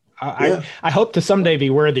memoir. I hope to someday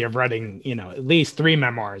be worthy of writing, at least 3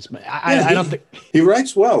 memoirs. But I don't think he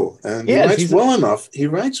writes well, and he writes well enough. He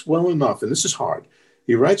writes well enough, and this is hard.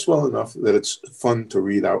 He writes well enough that it's fun to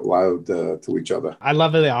read out loud to each other. I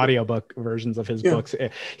love the audiobook versions of his books.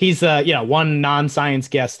 He's one non-science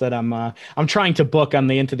guest that I'm trying to book on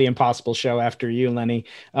the Into the Impossible show after you, Lenny.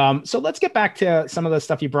 So let's get back to some of the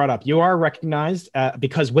stuff you brought up. You are recognized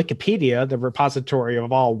because Wikipedia, the repository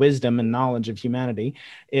of all wisdom and knowledge of humanity,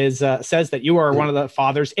 says that you are one of the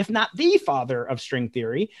fathers, if not the father, of string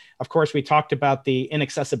theory. Of course, we talked about the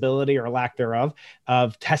inaccessibility or lack thereof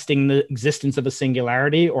of testing the existence of a singularity,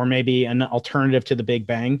 or maybe an alternative to the Big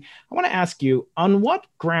Bang. I want to ask you, on what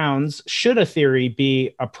grounds should a theory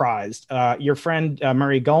be apprised? Your friend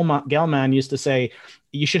Murray Gell-Mann used to say,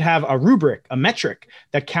 you should have a rubric, a metric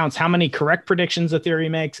that counts how many correct predictions a theory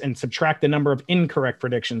makes and subtract the number of incorrect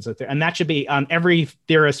predictions. And that should be on every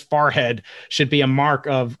theorist's forehead, should be a mark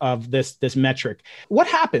of this metric. What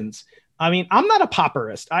happens? I mean, I'm not a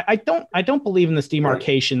popperist. I don't believe in this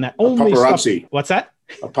demarcation that only paparazzi. What's that?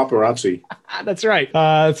 A paparazzi. That's right.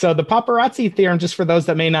 So the paparazzi theorem, just for those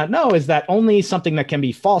that may not know, is that only something that can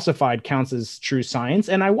be falsified counts as true science.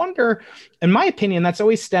 And I wonder, in my opinion, that's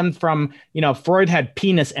always stemmed from, Freud had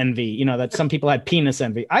penis envy, that some people had penis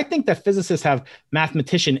envy. I think that physicists have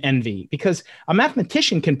mathematician envy, because a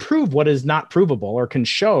mathematician can prove what is not provable, or can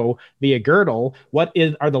show via Gödel what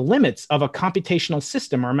are the limits of a computational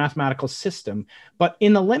system or a mathematical system. But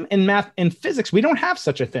in physics, we don't have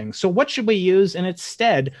such a thing. So what should we use in its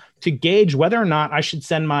stead to gauge whether or not I should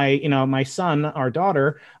send my son or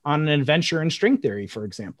daughter on an adventure in string theory, for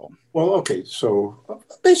example? Well, okay. So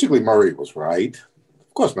basically Murray was right.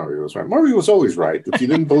 Of course Murray was right. Murray was always right. If you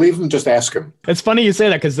didn't believe him, just ask him. It's funny you say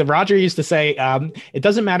that, because Roger used to say, it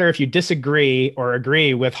doesn't matter if you disagree or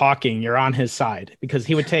agree with Hawking, you're on his side, because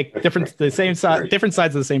he would take different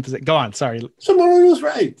sides of the same position. Go on. Sorry. So Murray was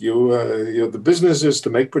right. The business is to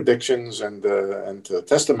make predictions and to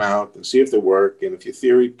test them out and see if they work. And if your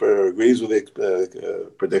theory agrees with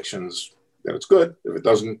the predictions, then it's good. If it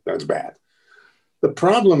doesn't, that's bad. The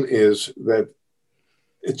problem is that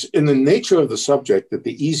it's in the nature of the subject that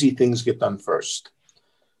the easy things get done first.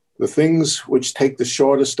 The things which take the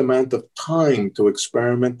shortest amount of time to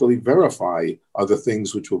experimentally verify are the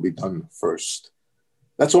things which will be done first.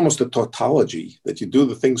 That's almost a tautology, that you do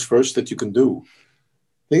the things first that you can do.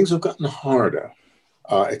 Things have gotten harder.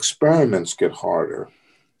 Experiments get harder.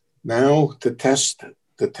 Now, to test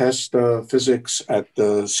physics at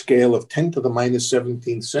the scale of 10 to the minus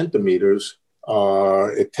 17 centimeters,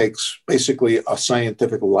 it takes basically a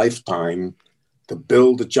scientific lifetime to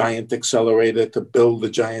build a giant accelerator, to build the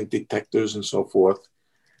giant detectors and so forth.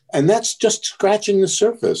 And that's just scratching the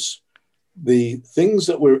surface. The things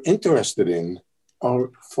that we're interested in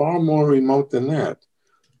are far more remote than that.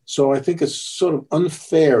 So I think it's sort of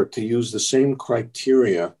unfair to use the same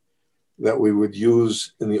criteria that we would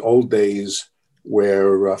use in the old days,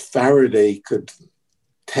 where Faraday could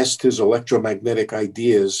test his electromagnetic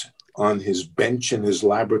ideas on his bench in his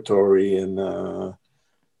laboratory in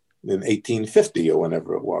 1850 or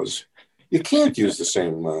whenever it was. You can't use the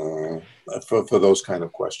same for those kind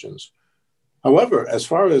of questions. However, as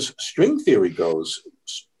far as string theory goes,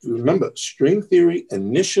 remember, string theory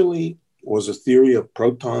initially was a theory of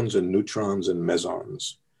protons and neutrons and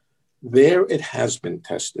mesons. There it has been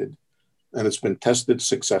tested, and it's been tested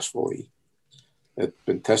successfully. It's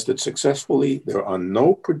been tested successfully. There are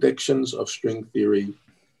no predictions of string theory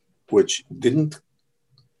which didn't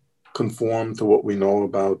conform to what we know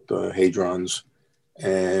about hadrons,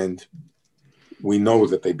 and we know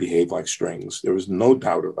that they behave like strings. There is no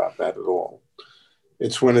doubt about that at all.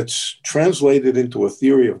 It's when it's translated into a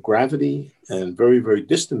theory of gravity and very, very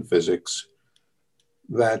distant physics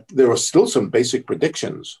that there are still some basic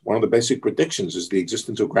predictions. One of the basic predictions is the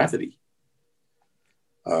existence of gravity.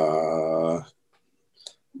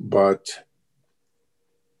 But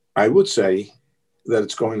I would say that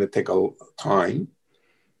it's going to take a time.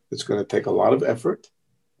 It's going to take a lot of effort,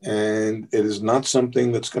 and it is not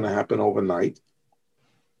something that's going to happen overnight.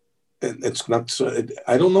 It's not.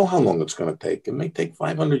 I don't know how long it's going to take. It may take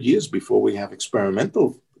 500 years before we have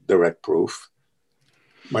experimental direct proof.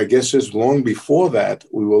 My guess is long before that,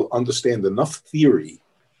 we will understand enough theory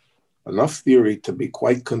to be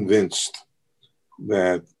quite convinced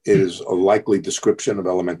that it is a likely description of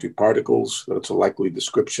elementary particles, that it's a likely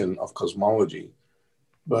description of cosmology.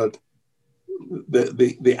 But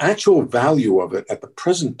the actual value of it at the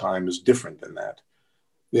present time is different than that.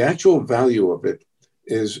 The actual value of it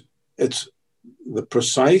is it's the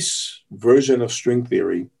precise version of string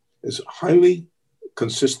theory is highly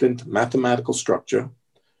consistent mathematical structure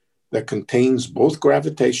that contains both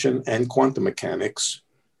gravitation and quantum mechanics,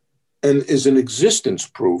 and is an existence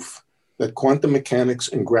proof that quantum mechanics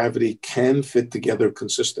and gravity can fit together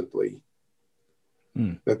consistently,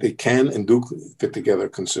 that they can and do fit together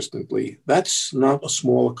consistently. That's not a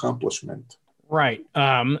small accomplishment. Right.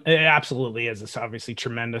 It absolutely is. It's obviously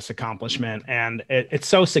tremendous accomplishment. And it's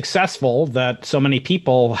so successful that so many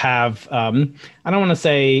people have, I don't want to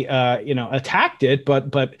say, attacked it,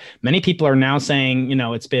 but many people are now saying,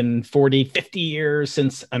 it's been 40, 50 years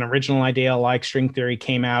since an original idea like string theory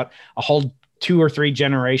came out. A whole 2 or 3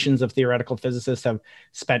 generations of theoretical physicists have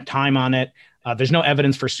spent time on it. There's no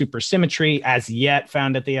evidence for supersymmetry as yet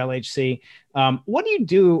found at the LHC. What do you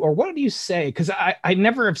do, or what do you say? Because I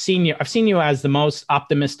never have seen you. I've seen you as the most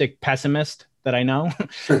optimistic pessimist that I know.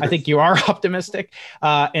 I think you are optimistic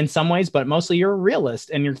in some ways, but mostly you're a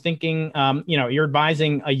realist, and you're thinking, you're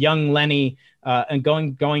advising a young Lenny and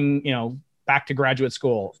going, back to graduate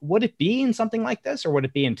school. Would it be in something like this, or would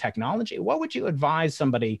it be in technology? What would you advise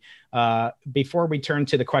somebody before we turn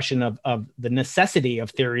to the question of the necessity of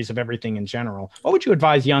theories of everything in general? What would you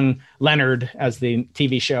advise young Leonard, as the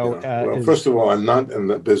TV show? First of all, I'm not in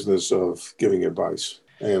the business of giving advice.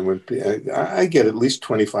 And when I get at least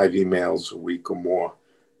 25 emails a week or more,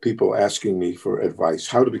 people asking me for advice,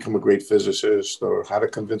 how to become a great physicist, or how to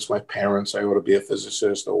convince my parents I ought to be a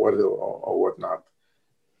physicist, or whatnot.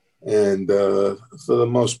 And for the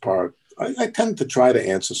most part, I tend to try to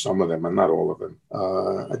answer some of them and not all of them.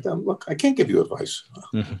 Look, I can't give you advice.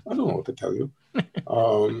 I don't know what to tell you.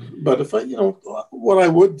 But if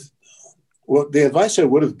the advice I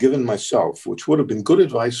would have given myself, which would have been good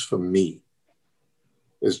advice for me,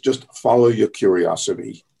 is just follow your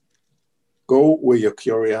curiosity. Go where your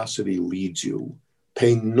curiosity leads you.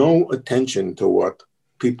 Pay no attention to what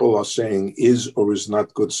people are saying is or is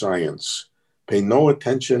not good science. Pay no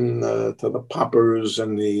attention to the poppers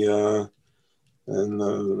and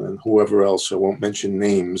and whoever else, I won't mention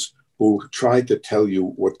names, who try to tell you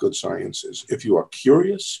what good science is. If you are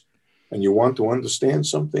curious and you want to understand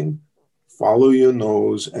something, follow your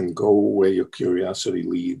nose and go where your curiosity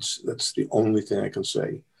leads. That's the only thing I can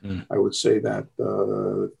say. I would say that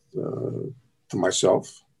to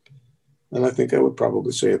myself, and I think I would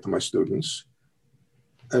probably say it to my students.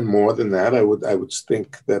 And more than that, I would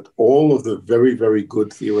think that all of the very, very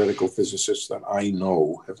good theoretical physicists that I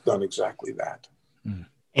know have done exactly that.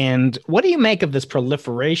 And what do you make of this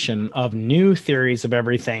proliferation of new theories of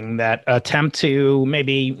everything that attempt to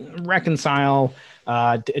maybe reconcile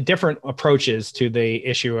different approaches to the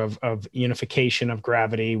issue of unification of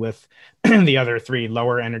gravity with the other three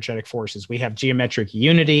lower energetic forces. We have geometric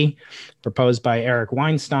unity proposed by Eric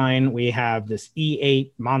Weinstein. We have this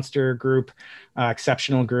E8 monster group,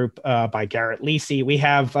 exceptional group by Garrett Lisi. We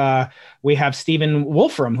have Stephen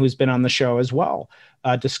Wolfram, who's been on the show as well,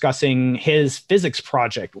 discussing his physics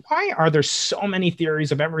project. Why are there so many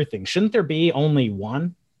theories of everything? Shouldn't there be only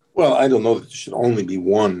one? Well, I don't know that there should only be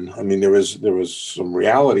one. I mean, there is some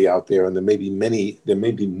reality out there, and there may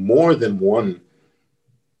be more than one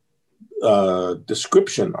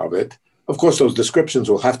description of it. Of course, those descriptions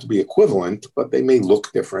will have to be equivalent, but they may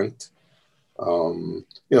look different.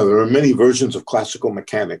 There are many versions of classical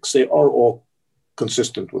mechanics. They are all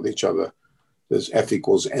consistent with each other. There's F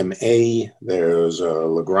equals ma. There's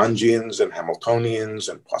Lagrangians and Hamiltonians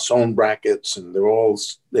and Poisson brackets, and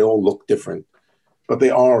they all look different, but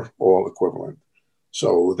they are all equivalent.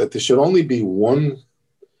 So that there should only be one,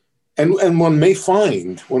 and one may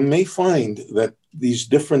find that these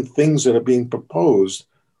different things that are being proposed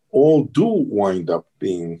all do wind up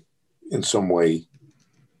being in some way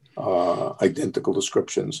identical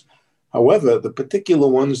descriptions. However, the particular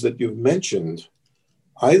ones that you've mentioned,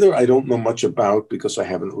 either I don't know much about because I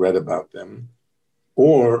haven't read about them,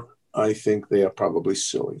 or I think they are probably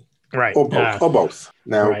silly. Right. Or both.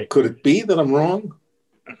 Now, right. Could it be that I'm wrong?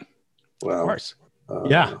 Well, of course.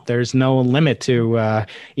 There's no limit to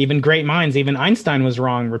even great minds. Even Einstein was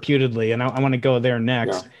wrong reputedly, and I want to go there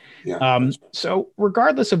next. So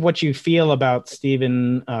regardless of what you feel about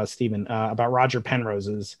about Roger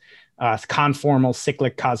Penrose's conformal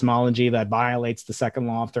cyclic cosmology that violates the second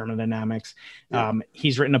law of thermodynamics,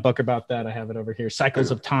 he's written a book about that. I have it over here,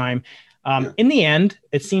 Cycles of Time. In the end,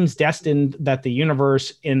 it seems destined that the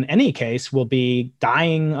universe, in any case, will be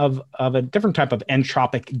dying of a different type of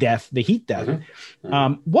entropic death, the heat death.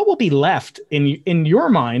 What will be left in your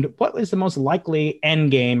mind? What is the most likely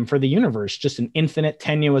end game for the universe? Just an infinite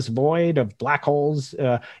tenuous void of black holes,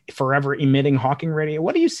 forever emitting Hawking radio?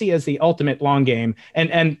 What do you see as the ultimate long game?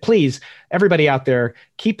 And please, everybody out there,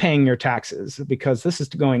 keep paying your taxes, because this is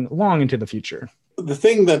going long into the future. The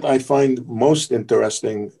thing that I find most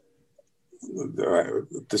interesting, to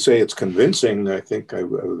say it's convincing, I think I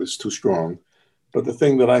was too strong. But the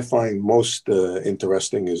thing that I find most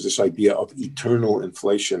interesting is this idea of eternal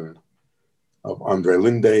inflation of Andre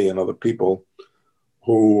Linde and other people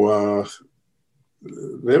who,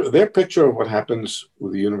 their picture of what happens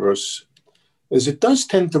with the universe is it does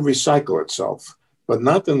tend to recycle itself, but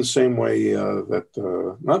not in the same way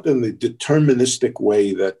not in the deterministic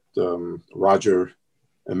way that Roger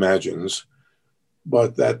imagines,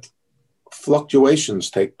 but that fluctuations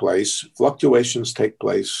take place.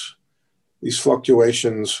 These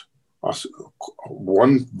fluctuations,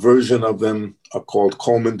 one version of them are called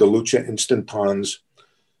Coleman-de Luce instantons,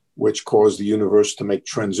 which cause the universe to make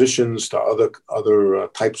transitions to other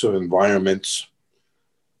types of environments.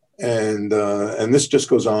 And this just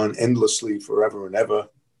goes on endlessly forever and ever,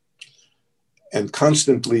 and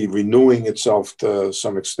constantly renewing itself to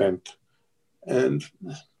some extent. And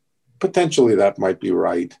potentially that might be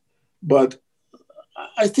right. But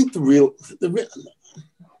I think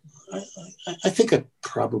I think I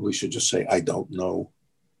probably should just say, I don't know.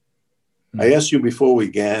 I asked you before we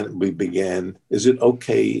began, is it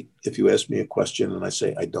okay if you ask me a question and I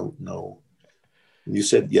say, I don't know? And you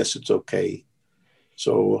said, yes, it's okay.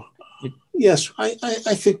 So yes, I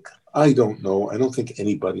think I don't know. I don't think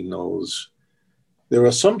anybody knows. There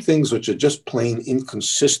are some things which are just plain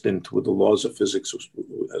inconsistent with the laws of physics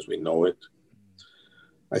as we know it.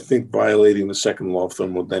 I think violating the second law of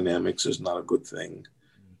thermodynamics is not a good thing.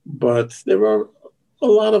 But there are a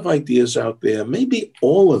lot of ideas out there. Maybe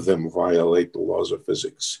all of them violate the laws of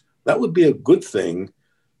physics. That would be a good thing,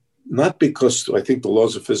 not because I think the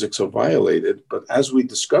laws of physics are violated, but as we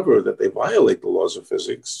discover that they violate the laws of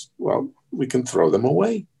physics, well, we can throw them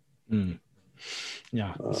away.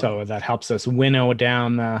 Yeah, so that helps us winnow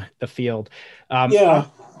down the field. Yeah.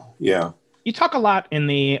 You talk a lot in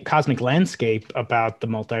the cosmic landscape about the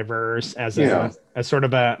multiverse as sort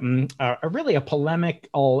of a really a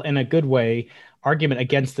polemical, in a good way, argument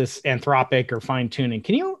against this anthropic or fine tuning.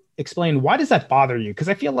 Can you explain why does that bother you? Because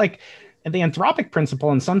I feel like the anthropic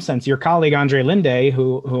principle, in some sense, your colleague Andre Linde,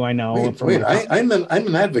 who I know, I'm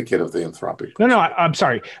an advocate of the anthropic. No, I'm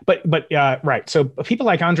sorry, but right. So people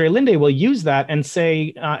like Andre Linde will use that and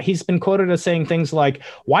say he's been quoted as saying things like,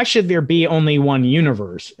 "Why should there be only one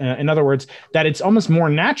universe?" In other words, that it's almost more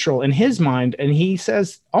natural in his mind, and he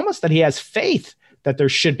says almost that he has faith that there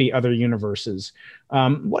should be other universes.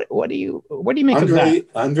 What do you make of that?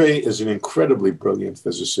 Andre is an incredibly brilliant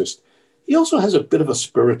physicist. he also has a bit of a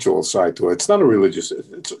spiritual side to it. It's not a religious,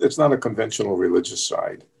 it's not a conventional religious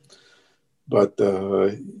side. But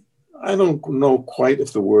I don't know quite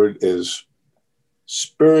if the word is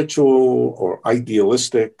spiritual or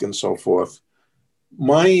idealistic and so forth.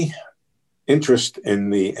 My interest in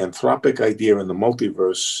the anthropic idea and the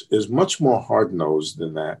multiverse is much more hard-nosed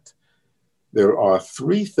than that. There are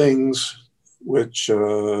three things which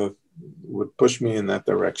would push me in that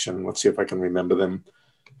direction. Let's see if I can remember them.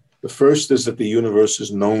 The first is that the universe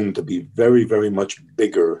is known to be very, very much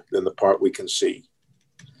bigger than the part we can see.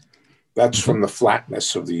 That's from the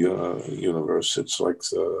flatness of the universe. It's like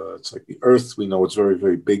the Earth. We know it's very,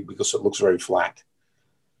 very big because it looks very flat.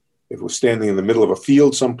 If we're standing in the middle of a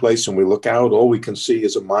field someplace and we look out, all we can see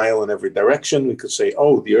is a mile in every direction. We could say,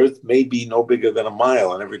 oh, the Earth may be no bigger than a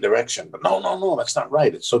mile in every direction. But no, that's not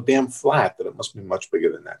right. It's so damn flat that it must be much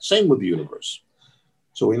bigger than that. Same with the universe.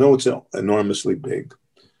 So we know it's enormously big.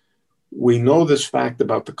 We know this fact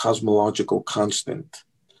about the cosmological constant.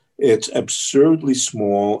 It's absurdly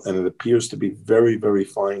small, and it appears to be very, very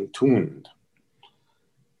fine-tuned.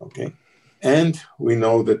 Okay, and we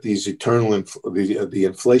know that these the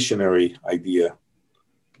inflationary idea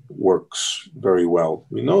works very well.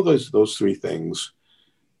 We know those three things,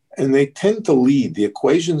 and they tend to lead the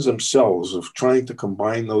equations themselves of trying to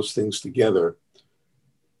combine those things together.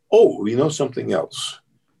 Oh, we know something else.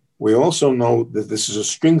 We also know that this is a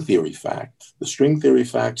string theory fact. The string theory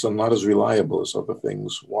facts are not as reliable as other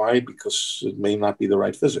things. Why? Because it may not be the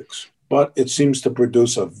right physics. But it seems to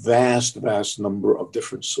produce a vast, vast number of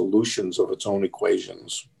different solutions of its own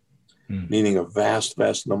equations, meaning a vast,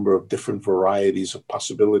 vast number of different varieties of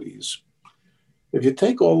possibilities. If you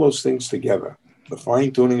take all those things together, the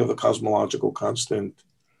fine-tuning of the cosmological constant,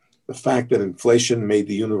 the fact that inflation made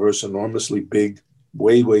the universe enormously big,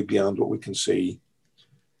 way, way beyond what we can see,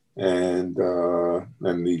 and the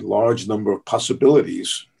large number of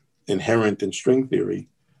possibilities inherent in string theory,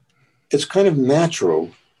 it's kind of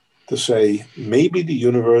natural to say maybe the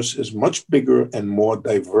universe is much bigger and more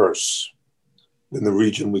diverse than the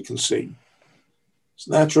region we can see. It's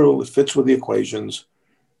natural, it fits with the equations.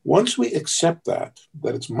 Once we accept that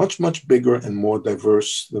it's much, much bigger and more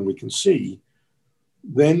diverse than we can see,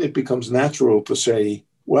 then it becomes natural to say,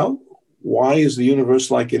 well, why is the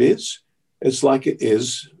universe like it is? It's like it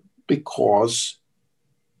is because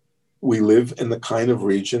we live in the kind of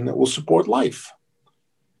region that will support life.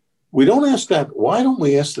 We don't ask that. Why don't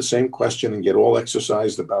we ask the same question and get all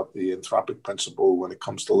exercised about the anthropic principle when it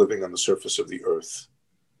comes to living on the surface of the Earth?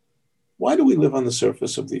 Why do we live on the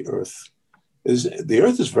surface of the Earth? The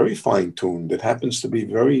Earth is very fine-tuned. It happens to be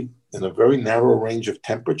in a very narrow range of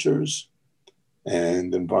temperatures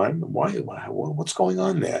and environment. What's going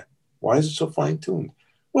on there? Why is it so fine-tuned?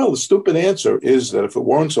 Well, the stupid answer is that if it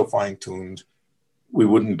weren't so fine-tuned, we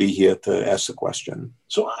wouldn't be here to ask the question.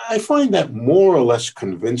 So I find that more or less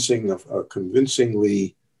convincing, of a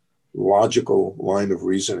convincingly logical line of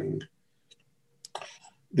reasoning.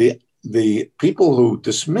 The people who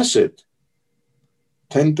dismiss it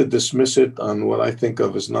tend to dismiss it on what I think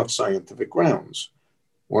of as not scientific grounds.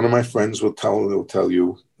 One of my friends will tell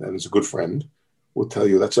you, and is a good friend, will tell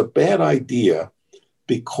you that's a bad idea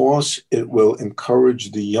because it will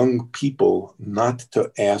encourage the young people not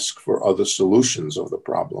to ask for other solutions of the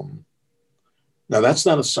problem. Now, that's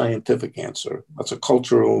not a scientific answer. That's a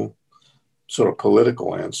cultural, sort of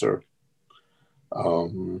political answer.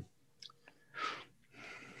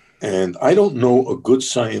 And I don't know a good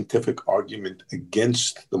scientific argument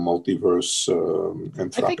against the multiverse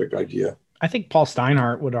anthropic idea. I think Paul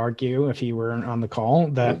Steinhardt would argue, if he were on the call,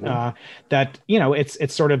 that that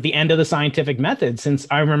it's sort of the end of the scientific method. Since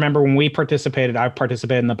I remember when I participated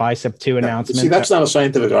in the Bicep 2 announcement. See, that's not a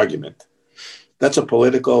scientific argument. That's a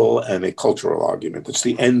political and a cultural argument. It's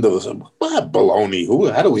the end of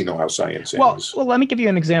baloney. How do we know how science ends? Well, let me give you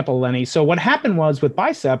an example, Lenny. So what happened was with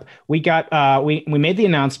Bicep, we got we made the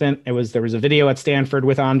announcement. There was a video at Stanford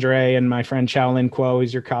with Andre and my friend Xiaolin Kuo,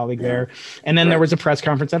 who's your colleague there, and then there was a press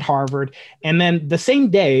conference at Harvard. And then the same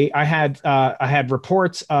day, I had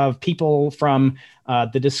reports of people from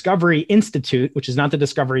the Discovery Institute, which is not the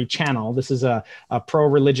Discovery Channel. This is a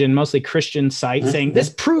pro-religion, mostly Christian site saying this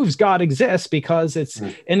proves God exists because it's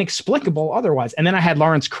inexplicable otherwise. And then I had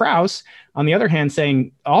Lawrence Krauss, on the other hand,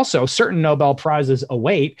 saying also certain Nobel Prizes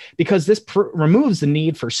await because this removes the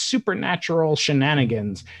need for supernatural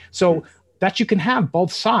shenanigans. So that you can have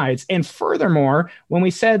both sides. And furthermore, when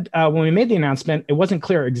we made the announcement, it wasn't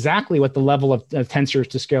clear exactly what the level of tensors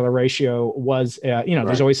to scalar ratio was.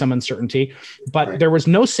 There's always some uncertainty, but there was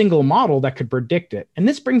no single model that could predict it. And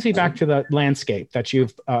this brings me back to the landscape that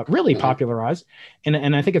you've really popularized.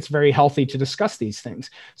 And I think it's very healthy to discuss these things.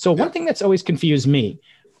 So one thing that's always confused me,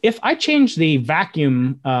 if I change the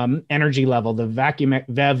vacuum energy level, the vacuum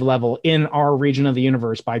VEV level in our region of the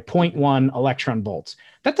universe by 0.1 electron volts,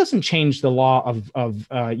 that doesn't change the law of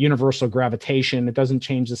universal gravitation. It doesn't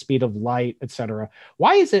change the speed of light, et cetera.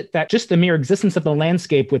 Why is it that just the mere existence of the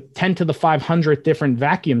landscape with 10 to the 500th different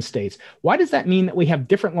vacuum states, why does that mean that we have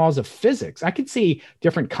different laws of physics? I could see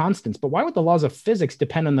different constants, but why would the laws of physics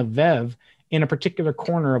depend on the VEV in a particular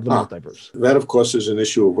corner of the multiverse? That, of course, is an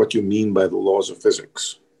issue of what you mean by the laws of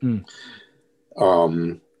physics.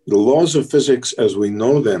 The laws of physics as we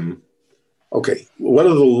know them. Okay, what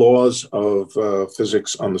are the laws of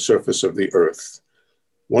physics on the surface of the Earth?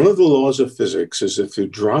 One of the laws of physics is if you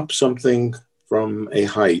drop something from a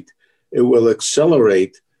height, it will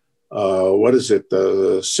accelerate. What is it?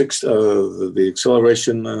 The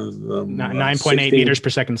acceleration. 9.8 meters per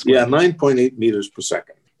second squared. Yeah, 9.8 meters per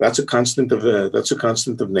second. That's a constant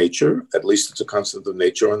of nature. At least it's a constant of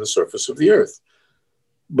nature on the surface of the Earth.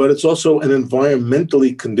 But it's also an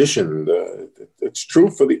environmentally conditioned. It's true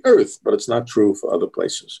for the Earth, but it's not true for other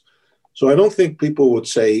places. So I don't think people would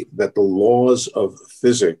say that the laws of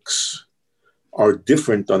physics are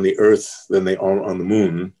different on the Earth than they are on the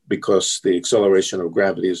Moon because the acceleration of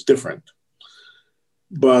gravity is different.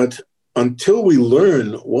 But until we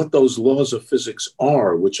learn what those laws of physics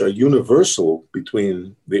are, which are universal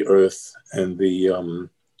between the Earth and the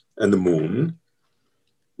Moon,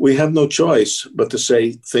 we have no choice but to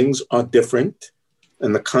say things are different,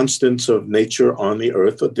 and the constants of nature on the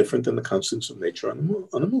Earth are different than the constants of nature on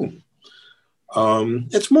the Moon.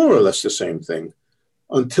 It's more or less the same thing.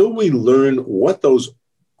 Until we learn what those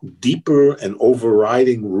deeper and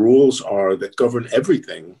overriding rules are that govern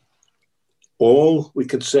everything, all we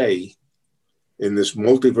can say in this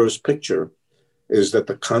multiverse picture is that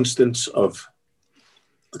the constants of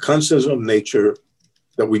nature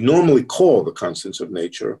that we normally call the constants of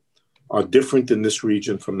nature are different in this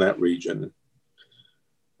region from that region.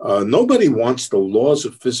 Nobody wants the laws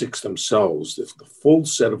of physics themselves, the full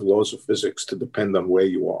set of laws of physics, to depend on where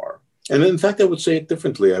you are. And in fact, I would say it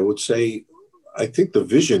differently. I would say, I think the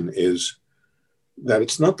vision is that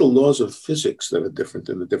it's not the laws of physics that are different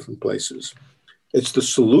in the different places. It's the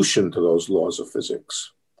solution to those laws of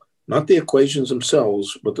physics, not the equations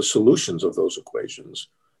themselves, but the solutions of those equations.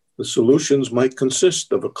 The solutions might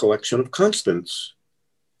consist of a collection of constants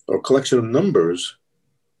or a collection of numbers.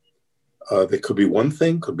 They could be one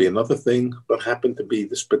thing, could be another thing, but happen to be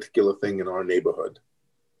this particular thing in our neighborhood.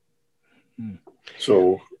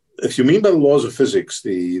 So if you mean by the laws of physics,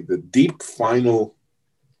 the deep final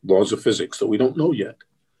laws of physics that we don't know yet,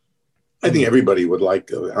 I think everybody would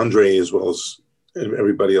like, Andre as well as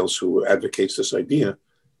everybody else who advocates this idea,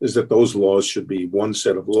 is that those laws should be one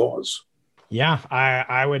set of laws. Yeah,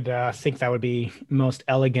 I would think that would be most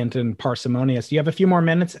elegant and parsimonious. Do you have a few more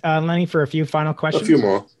minutes, Lenny, for a few final questions? A few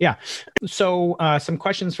more. Yeah. So some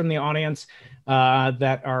questions from the audience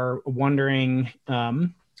that are wondering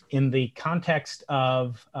in the context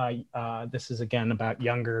of, this is again about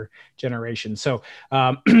younger generation. So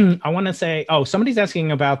I want to say, somebody's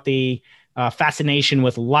asking about the fascination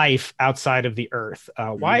with life outside of the Earth.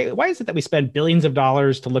 Why is it that we spend billions of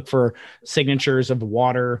dollars to look for signatures of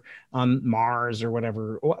water on Mars or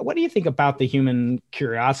whatever? What do you think about the human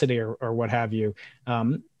curiosity or what have you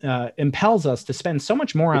impels us to spend so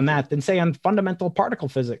much more on that than, say, on fundamental particle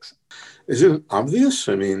physics? Is it obvious?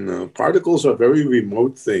 I mean, particles are very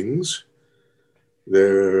remote things.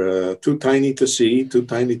 They're too tiny to see, too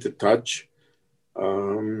tiny to touch.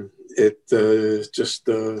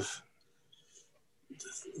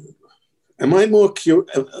 Am I more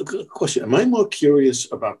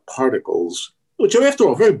curious about particles, which are, after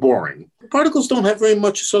all, very boring? Particles don't have very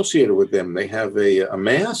much associated with them. They have a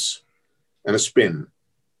mass and a spin.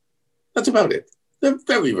 That's about it. They're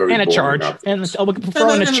very, very and a charge. And a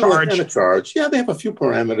charge. And a charge. Yeah, they have a few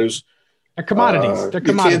parameters. They're commodities. They're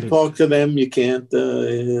commodities. You can't talk to them. You can't.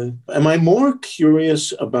 Am I more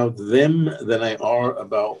curious about them than I are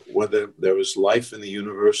about whether there is life in the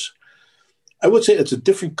universe? I would say it's a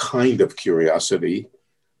different kind of curiosity.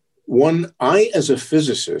 One, I, as a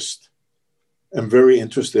physicist, am very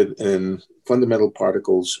interested in fundamental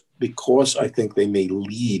particles because I think they may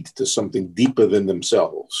lead to something deeper than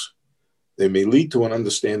themselves. They may lead to an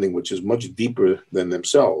understanding which is much deeper than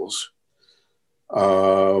themselves,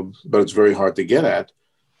 but it's very hard to get at.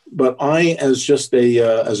 But I, as just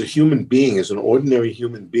as a human being, as an ordinary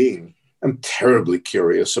human being, I'm terribly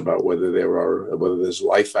curious about whether there's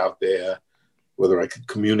life out there, whether I could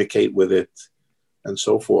communicate with it, and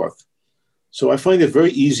so forth. So I find it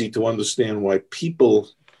very easy to understand why people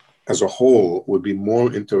as a whole would be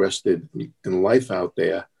more interested in life out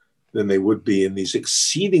there than they would be in these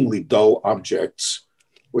exceedingly dull objects,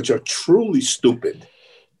 which are truly stupid.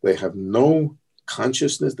 They have no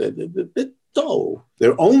consciousness. They're dull.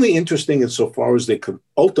 They're only interesting insofar as they could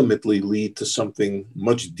ultimately lead to something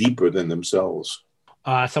much deeper than themselves.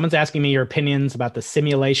 Someone's asking me your opinions about the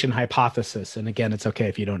simulation hypothesis. And again, it's okay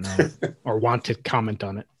if you don't know or want to comment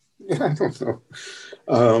on it. Yeah, I don't know.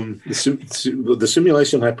 The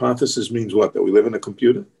simulation hypothesis means what? That we live in a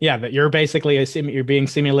computer? Yeah, that you're basically you're being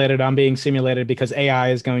simulated. I'm being simulated because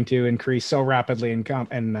AI is going to increase so rapidly,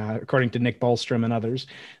 and according to Nick Bostrom and others,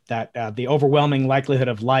 that the overwhelming likelihood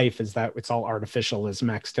of life is that it's all artificial, as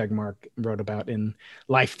Max Tegmark wrote about in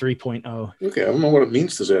Life 3.0. Okay, I don't know what it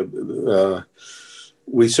means to say.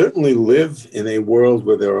 We certainly live in a world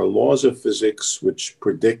where there are laws of physics which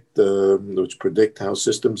predict how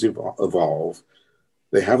systems evolve.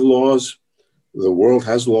 They have laws. The world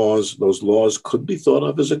has laws. Those laws could be thought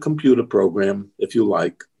of as a computer program, if you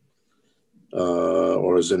like,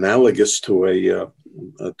 or as analogous to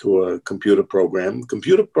a computer program.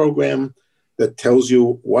 Computer program that tells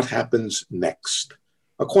you what happens next.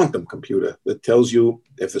 A quantum computer that tells you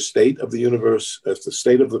if the state of the universe, if the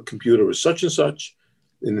state of the computer is such and such,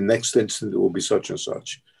 in the next instant, it will be such and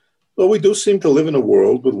such. Well, we do seem to live in a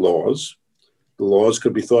world with laws. The laws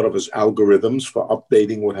could be thought of as algorithms for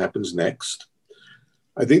updating what happens next.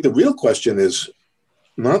 I think the real question is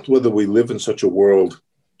not whether we live in such a world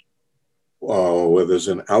where there's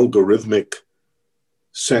an algorithmic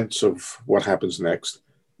sense of what happens next,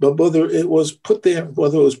 but whether it was put there,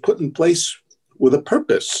 whether it was put in place with a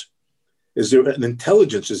purpose. Is there an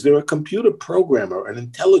intelligence? Is there a computer programmer, an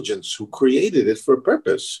intelligence who created it for a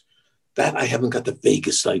purpose? That I haven't got the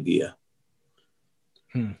vaguest idea.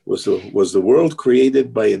 Was the world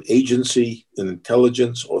created by an agency, an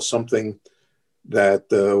intelligence, or something that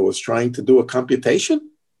was trying to do a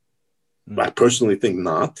computation? I personally think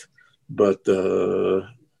not, but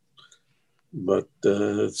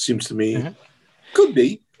it seems to me could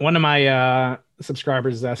be. One of my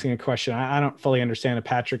subscribers is asking a question. I don't fully understand it.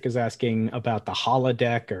 Patrick is asking about the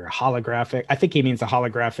holodeck or holographic. I think he means the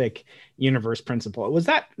holographic universe principle. Was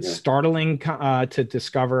that startling to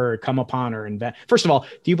discover or come upon or invent? First of all,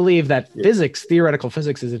 do you believe that theoretical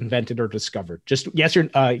physics is invented or discovered? Just yes or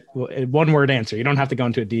one word answer. You don't have to go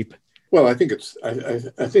into a deep. Well, I think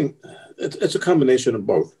I think it's a combination of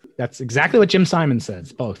both. That's exactly what Jim Simon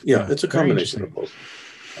says. Both. Yeah, it's a combination of both.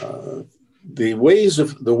 The ways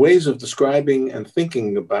of describing and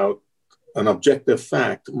thinking about an objective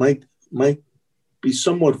fact might be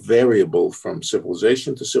somewhat variable from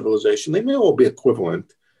civilization to civilization. They may all be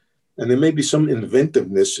equivalent, and there may be some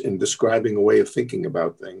inventiveness in describing a way of thinking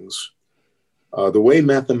about things. The way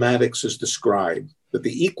mathematics is described, that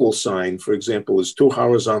the equal sign, for example, is two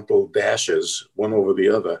horizontal dashes, one over the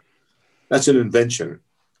other, that's an invention.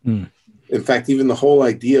 In fact, even the whole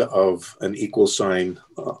idea of an equal sign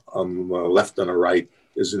on the left and a right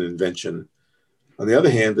is an invention. On the other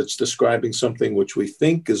hand, it's describing something which we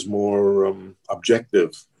think is more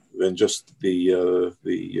objective than just the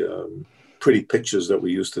pretty pictures that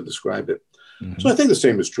we use to describe it. So I think the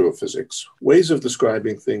same is true of physics. Ways of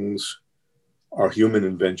describing things are human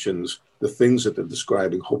inventions. The things that they're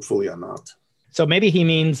describing hopefully are not. So maybe he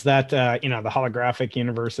means that, the holographic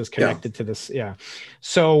universe is connected to this. Yeah.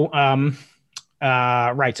 So,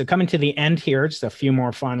 right. So coming to the end here, just a few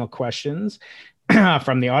more final questions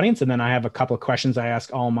from the audience. And then I have a couple of questions I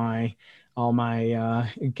ask all my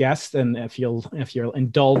guests. And if you'll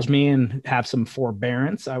indulge me and have some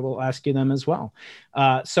forbearance, I will ask you them as well.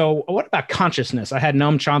 So what about consciousness? I had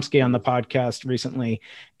Noam Chomsky on the podcast recently,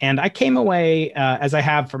 and I came away, as I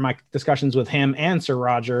have from my discussions with him and Sir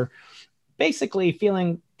Roger, basically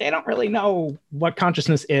feeling they don't really know what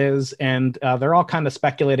consciousness is, and they're all kind of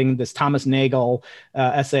speculating. This Thomas Nagel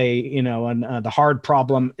essay, on the hard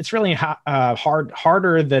problem. It's really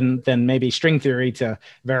harder than maybe string theory to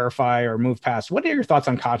verify or move past. What are your thoughts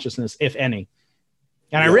on consciousness, if any?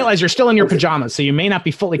 And I realize you're still in your pajamas, so you may not be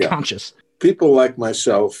fully conscious. People like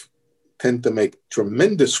myself tend to make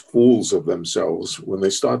tremendous fools of themselves when they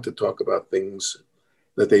start to talk about things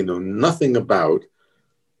that they know nothing about,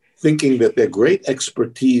 thinking that their great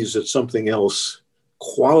expertise at something else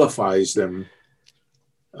qualifies them.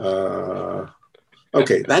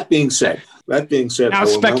 Okay, that being said. Now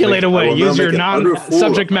speculate away. Use your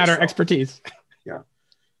non-subject matter expertise. Yeah.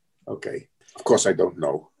 Okay. Of course, I don't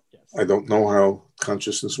know. I don't know how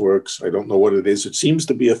consciousness works. I don't know what it is. It seems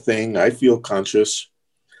to be a thing. I feel conscious.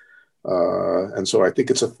 And so I think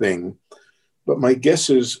it's a thing. But my guess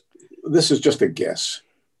is, this is just a guess.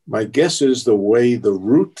 My guess is the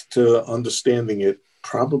root to understanding it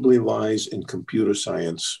probably lies in computer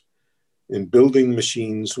science, in building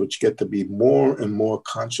machines which get to be more and more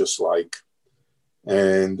conscious-like,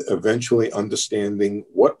 and eventually understanding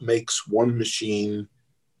what makes one machine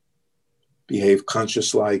behave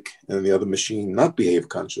conscious-like and the other machine not behave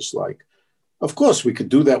conscious-like. Of course, we could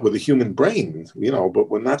do that with the human brain, but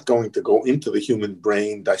we're not going to go into the human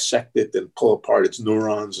brain, dissect it, and pull apart its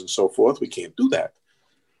neurons and so forth. We can't do that.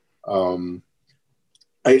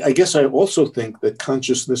 I guess I also think that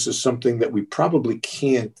consciousness is something that we probably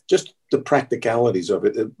can't, just the practicalities of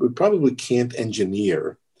it, we probably can't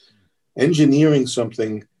engineer. Engineering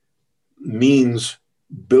something means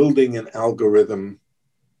building an algorithm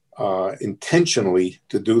intentionally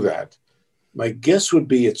to do that. My guess would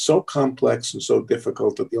be it's so complex and so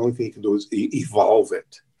difficult that the only thing you can do is evolve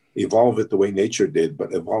it the way nature did,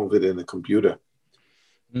 but evolve it in a computer.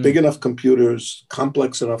 Big enough computers,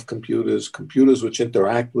 complex enough computers which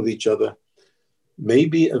interact with each other.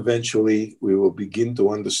 Maybe eventually we will begin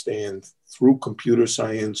to understand through computer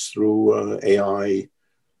science, through AI,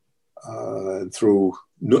 and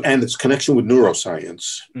its connection with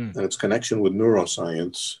neuroscience,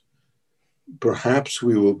 perhaps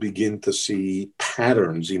we will begin to see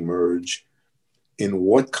patterns emerge in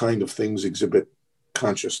what kind of things exhibit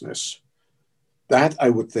consciousness. That, I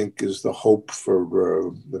would think, is the hope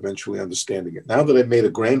for eventually understanding it. Now that I've made a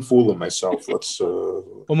grand fool of myself, let's...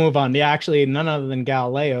 We'll move on. Yeah, actually, none other than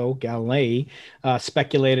Galilei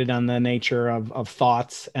speculated on the nature of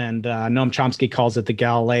thoughts, and Noam Chomsky calls it the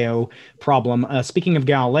Galileo problem. Speaking of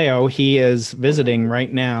Galileo, he is visiting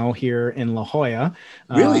right now here in La Jolla.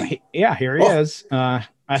 Really? Here he is.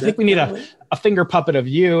 I think we need a finger puppet of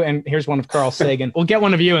you, and here's one of Carl Sagan. We'll get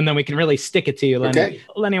one of you, and then we can really stick it to you, Lenny. Okay.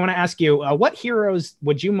 Lenny, I want to ask you, what heroes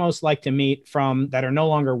would you most like to meet that are no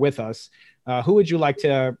longer with us? Who would you like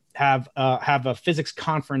to have a physics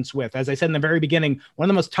conference with? As I said in the very beginning, one of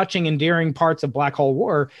the most touching, endearing parts of Black Hole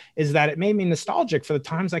War is that it made me nostalgic for the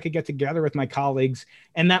times I could get together with my colleagues,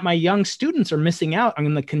 and that my young students are missing out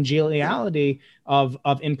on the congeniality of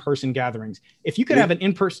in-person gatherings. If you could have an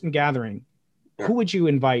in-person gathering, who would you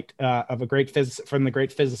invite from the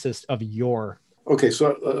great physicist of yore? Okay,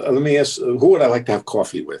 so let me ask, who would I like to have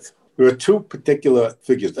coffee with? There are two particular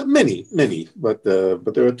figures, many, but there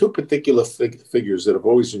are two particular figures that have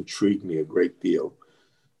always intrigued me a great deal.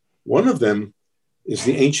 One of them is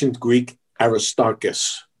the ancient Greek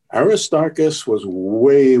Aristarchus. Aristarchus was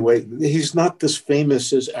he's not as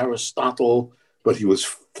famous as Aristotle, but he was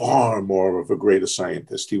far more of a greater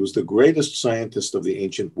scientist. He was the greatest scientist of the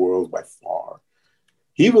ancient world by far.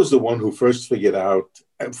 He was the one who first figured out,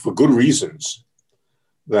 for good reasons,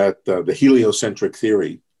 that the heliocentric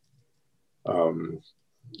theory,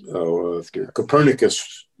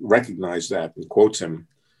 Copernicus recognized that and quotes him,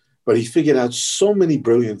 but he figured out so many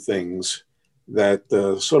brilliant things that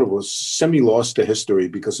sort of was semi-lost to history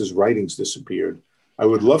because his writings disappeared. I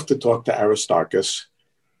would love to talk to Aristarchus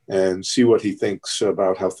and see what he thinks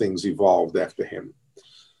about how things evolved after him.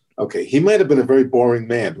 Okay, he might have been a very boring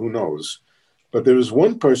man, who knows? But there is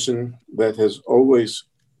one person that has always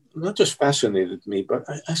not just fascinated me, but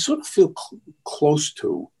I sort of feel close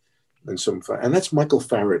to, and that's Michael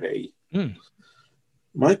Faraday.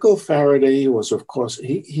 Michael Faraday was, of course,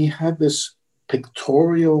 he had this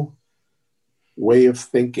pictorial way of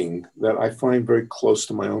thinking that I find very close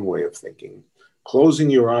to my own way of thinking. Closing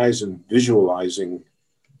your eyes and visualizing.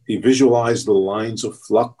 He visualized the lines of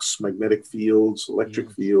flux, magnetic fields, electric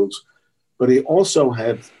fields, but he also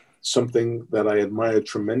had something that I admired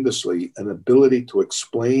tremendously, an ability to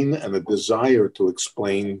explain and a desire to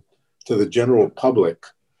explain to the general public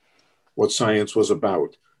what science was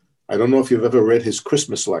about. I don't know if you've ever read his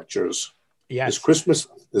Christmas lectures. Yes.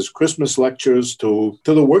 His Christmas lectures to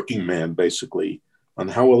the working man, basically, on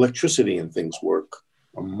how electricity and things work.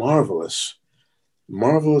 A marvelous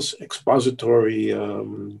expository.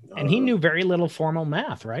 And he knew very little formal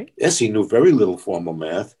math, right? Yes, he knew very little formal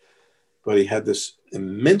math, but he had this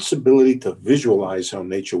immense ability to visualize how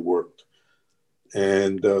nature worked.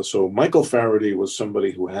 And so Michael Faraday was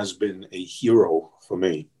somebody who has been a hero for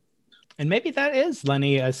me. And maybe that is,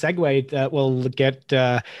 Lenny, a segue that will get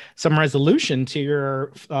some resolution to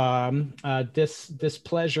your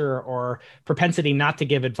displeasure or propensity not to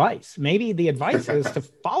give advice. Maybe the advice is to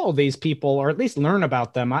follow these people or at least learn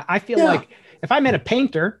about them. I feel like if I met a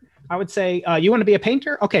painter, I would say, you want to be a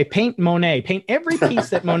painter? Okay, paint Monet. Paint every piece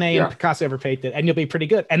that Monet and Picasso ever painted, and you'll be pretty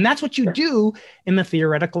good. And that's what you do in the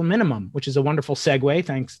theoretical minimum, which is a wonderful segue.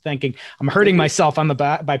 I'm hurting myself on the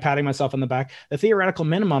back by patting myself on the back. The theoretical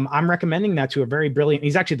minimum, I'm recommending that to a very brilliant,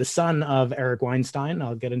 he's actually the son of Eric Weinstein.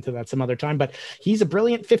 I'll get into that some other time, but he's a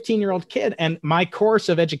brilliant 15-year-old kid. And my course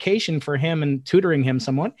of education for him and tutoring him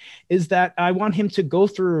somewhat is that I want him to go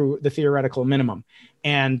through the theoretical minimum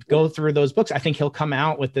and go through those books. I think he'll come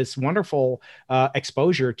out with this wonderful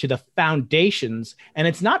exposure to the foundations. And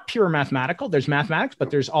it's not pure mathematical. There's mathematics, but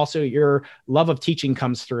there's also your love of teaching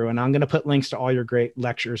comes through. And I'm going to put links to all your great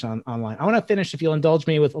lectures online. I want to finish, if you'll indulge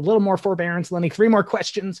me, with a little more forbearance, Lenny, 3 more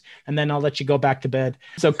questions, and then I'll let you go back to bed.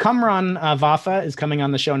 So Kamran Vafa is coming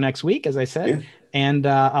on the show next week, as I said. Yeah. And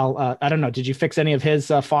I don't know, did you fix any of his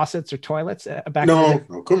faucets or toilets back then?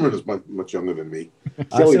 No, Kamran is much younger than me.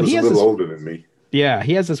 Kelly was a little older than me. Yeah,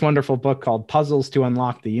 he has this wonderful book called Puzzles to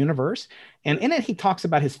Unlock the Universe. And in it, he talks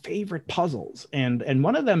about his favorite puzzles. And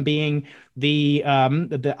one of them being the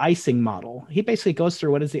Ising model. He basically goes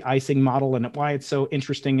through what is the Ising model and why it's so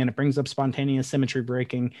interesting. And it brings up spontaneous symmetry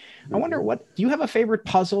breaking. I wonder, do you have a favorite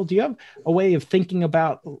puzzle? Do you have a way of thinking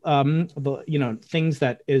about things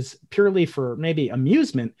that is purely for maybe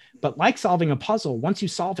amusement, but like solving a puzzle, once you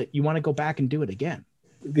solve it, you want to go back and do it again?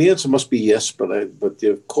 The answer must be yes, but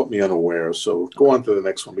you've caught me unaware. So go on to the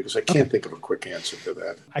next one, because I can't think of a quick answer to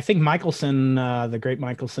that. I think Michelson, the great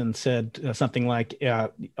Michelson, said something like,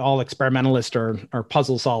 all experimentalists are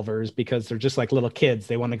puzzle solvers because they're just like little kids.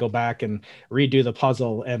 They want to go back and redo the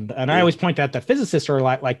puzzle. And I always point out that physicists are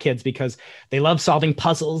like kids because they love solving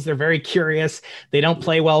puzzles. They're very curious. They don't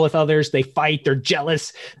play well with others. They fight. They're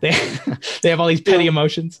jealous. They have all these petty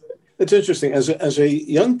emotions. It's interesting. As a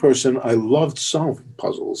young person, I loved solving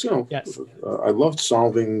puzzles. Yes. I loved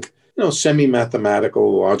solving,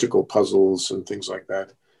 semi-mathematical, logical puzzles and things like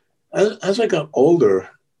that. As I got older,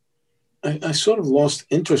 I sort of lost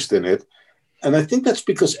interest in it. And I think that's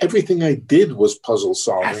because everything I did was puzzle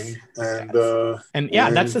solving. Yes. And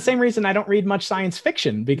that's the same reason I don't read much science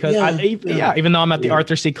fiction, because even though I'm at the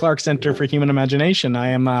Arthur C. Clarke Center for Human Imagination, I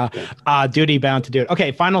am duty bound to do it.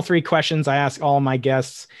 Okay, final 3 questions I ask all my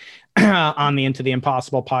guests on the Into the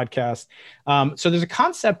Impossible podcast. So there's a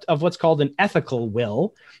concept of what's called an ethical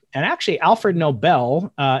will. And actually, Alfred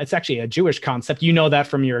Nobel, it's actually a Jewish concept. You know that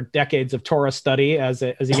from your decades of Torah study as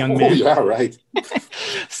a young man. Oh, yeah, right.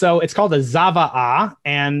 So it's called a zava'ah,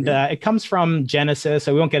 and it comes from Genesis.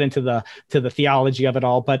 So we won't get into the theology of it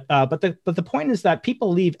all. But the point is that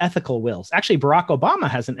people leave ethical wills. Actually, Barack Obama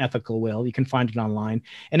has an ethical will. You can find it online,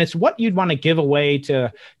 and it's what you'd want to give away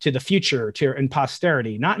to the future, in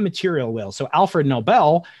posterity, not material will. So Alfred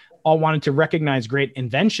Nobel all wanted to recognize great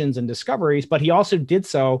inventions and discoveries, but he also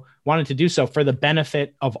wanted to do so for the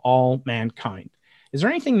benefit of all mankind. Is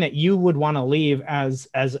there anything that you would want to leave as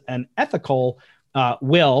an ethical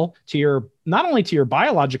will to not only to your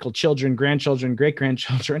biological children, grandchildren,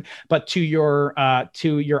 great-grandchildren, but to your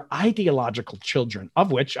ideological children,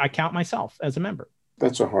 of which I count myself as a member?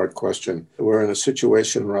 That's a hard question. We're in a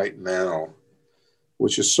situation right now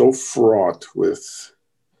which is so fraught with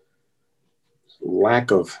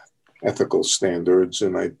lack of ethical standards,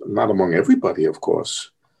 and not among everybody, of course,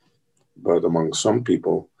 but among some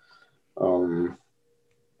people. Oh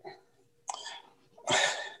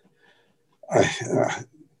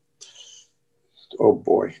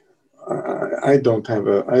boy, I don't have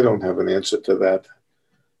an answer to that.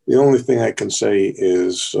 The only thing I can say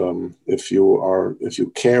is, if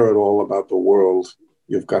you care at all about the world,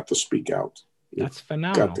 you've got to speak out. That's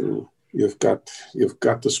phenomenal. You've got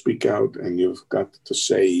to speak out, and you've got to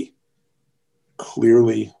say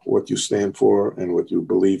clearly what you stand for and what you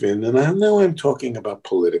believe in. And I'm talking about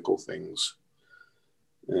political things.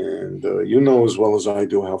 And you know as well as I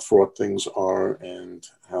do how fraught things are and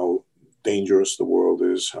how dangerous the world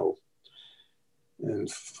is.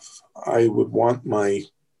 And I would want my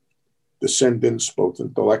descendants, both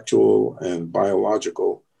intellectual and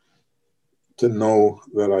biological, to know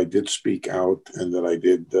that I did speak out and that I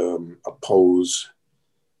did oppose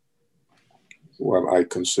what I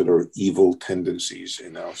consider evil tendencies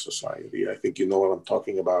in our society. I think you know what I'm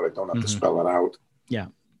talking about. I don't have to spell it out. Yeah.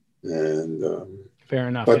 And fair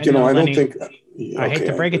enough. But I don't think. I hate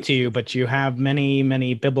to break it to you, but you have many,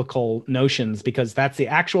 many biblical notions, because that's the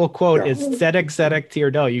actual quote is tzedek, tzedek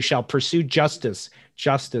tirdo. You shall pursue justice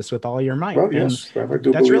with all your might. Well, yes,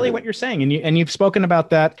 that's really what you're saying. And you've spoken about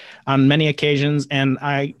that on many occasions. And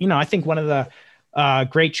I think one of the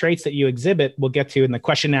great traits that you exhibit, we'll get to in the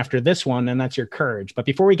question after this one, and that's your courage. But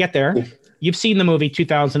before we get there, you've seen the movie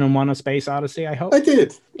 2001: A Space Odyssey, I hope? I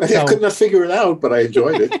did. I could not figure it out, but I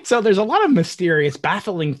enjoyed it. So there's a lot of mysterious,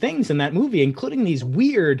 baffling things in that movie, including these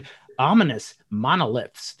weird, ominous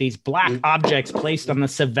monoliths, these black objects placed on the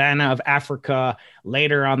savanna of Africa,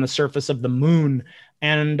 later on the surface of the moon.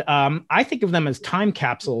 And I think of them as time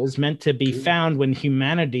capsules meant to be found when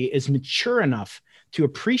humanity is mature enough to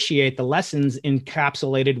appreciate the lessons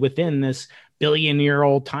encapsulated within this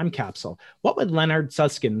billion-year-old time capsule. What would Leonard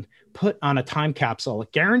Susskind put on a time capsule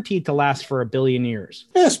guaranteed to last for 1 billion years?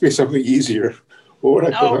 Ask me something easier. What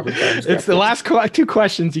would I put on a time capsule? It's the last 2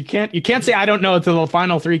 questions. You can't say I don't know until the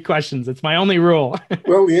final 3 questions. It's my only rule.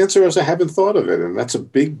 Well, the answer is I haven't thought of it, and that's a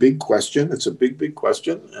big, big question. It's a big, big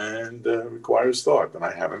question, and requires thought, and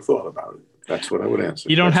I haven't thought about it. That's what I would answer.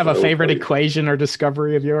 You don't have a favorite equation or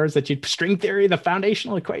discovery of yours that string theory, the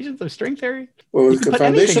foundational equations of string theory? Well, the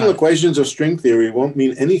foundational equations of string theory won't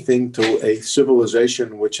mean anything to a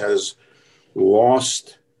civilization which has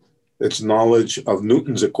lost its knowledge of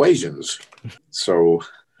Newton's equations. So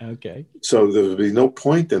there'll be no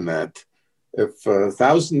point in that. If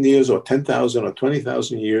 1,000 years or 10,000 or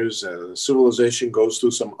 20,000 years, civilization goes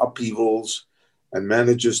through some upheavals and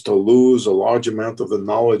manages to lose a large amount of the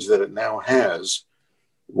knowledge that it now has,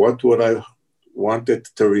 what would I want it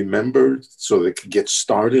to remember so they could get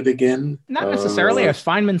started again? Not necessarily. As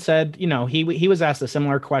Feynman said, he was asked a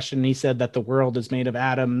similar question. He said that the world is made of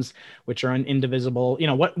atoms, which are indivisible.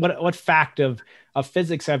 What fact of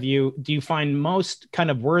physics do you find most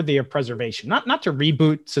kind of worthy of preservation? Not to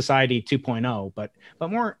reboot society 2.0, but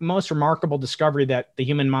most remarkable discovery that the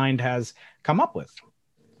human mind has come up with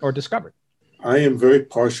or discovered? I am very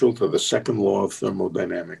partial to the second law of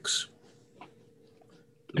thermodynamics.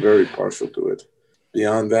 Very partial to it.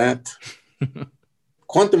 Beyond that,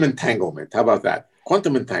 quantum entanglement. How about that?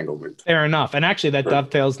 Quantum entanglement. Fair enough. And actually, that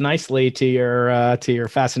dovetails nicely to your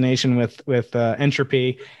fascination with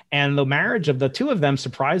entropy and the marriage of the two of them.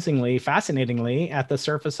 Surprisingly, fascinatingly, at the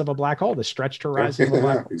surface of a black hole, the stretched horizon of a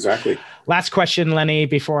black hole. Exactly. Last question, Lenny,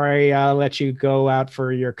 before I let you go out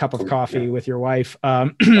for your cup of coffee with your wife.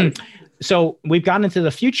 So we've gotten into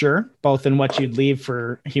the future, both in what you'd leave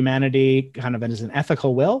for humanity kind of as an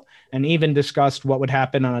ethical will, and even discussed what would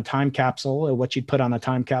happen on a time capsule or what you'd put on a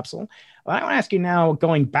time capsule. Well, I want to ask you now,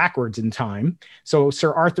 going backwards in time. So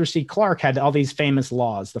Sir Arthur C. Clarke had all these famous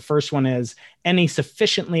laws. The first one is any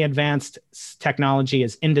sufficiently advanced technology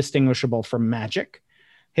is indistinguishable from magic.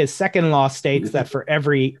 His second law states that for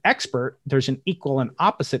every expert, there's an equal and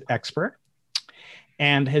opposite expert.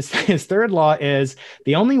 And his third law is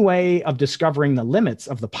the only way of discovering the limits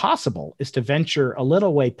of the possible is to venture a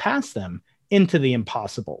little way past them into the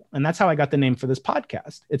impossible. And that's how I got the name for this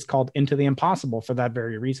podcast. It's called Into the Impossible for that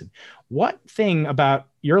very reason. What thing about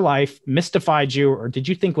your life mystified you or did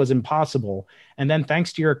you think was impossible? And then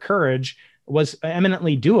thanks to your courage, was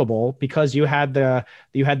eminently doable because you had the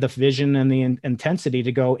vision and the intensity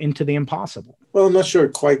to go into the impossible? Well, I'm not sure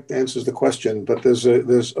it quite answers the question, but there's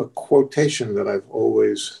a quotation that I've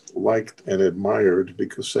always liked and admired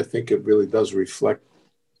because I think it really does reflect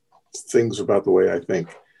things about the way I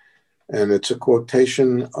think. And it's a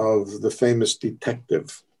quotation of the famous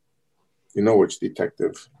detective. You know which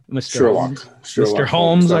detective? Sherlock. Mr.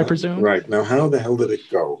 Holmes, I presume. Right. Now, how the hell did it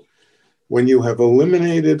go? When you have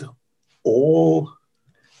eliminated all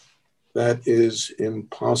that is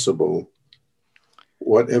impossible,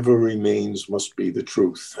 whatever remains must be the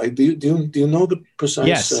truth. Do you know the precise?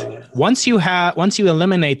 Yes. Once you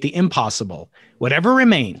eliminate the impossible, whatever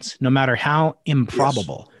remains, no matter how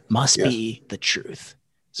improbable, must be the truth.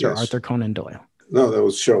 Sir Arthur Conan Doyle. No, that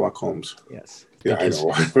was Sherlock Holmes. Yes. Yeah, I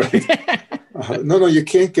know. Right? No, you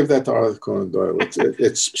can't give that to Arthur Conan Doyle.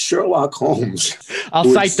 It's Sherlock Holmes. I'll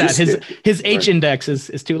cite that. His H index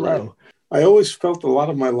is too low. I always felt a lot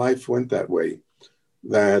of my life went that way.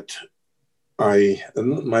 That my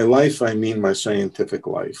life, I mean my scientific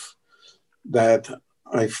life, that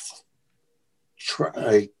I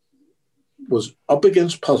was up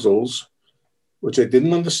against puzzles, which I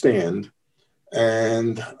didn't understand,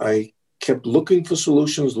 and I kept looking for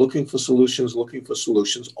solutions.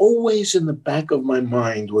 Always in the back of my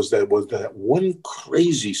mind was that one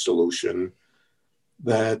crazy solution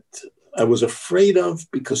that I was afraid of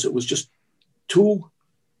because it was just too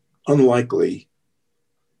unlikely,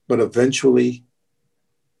 but eventually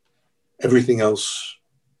everything else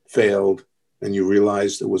failed and you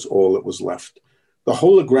realized it was all that was left. The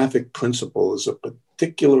holographic principle is a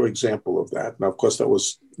particular example of that. Now, of course, that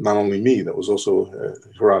was not only me, that was also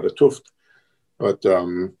Gerard 't Hooft, but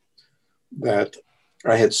that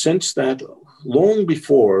I had sensed that long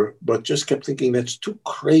before, but just kept thinking that's too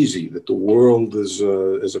crazy that the world is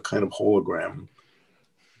a kind of hologram.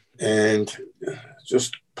 And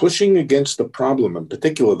just pushing against the problem, in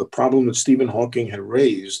particular, the problem that Stephen Hawking had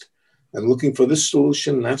raised, and looking for this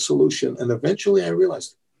solution, that solution. And eventually I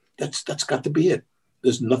realized that's got to be it.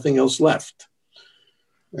 There's nothing else left.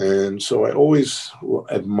 And so I always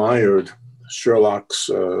admired Sherlock's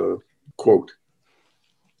quote.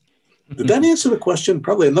 Did that answer the question?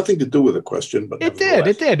 Probably had nothing to do with the question, but it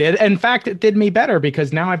did. In fact, it did me better,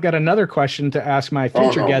 because now I've got another question to ask my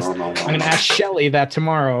future guest. I'm going to ask Shelley that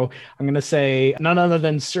tomorrow. I'm going to say none other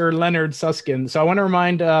than Sir Leonard Susskind. So I want to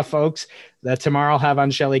remind folks that tomorrow I'll have on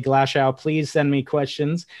Shelley Glashow. Please send me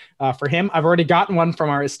questions for him. I've already gotten one from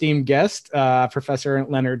our esteemed guest, Professor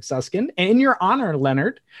Leonard Susskind. And in your honor,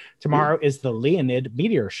 Leonard, tomorrow is the Leonid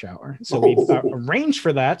meteor shower. So we've arranged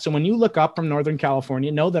for that. So when you look up from Northern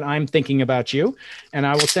California, know that I'm thinking about you. And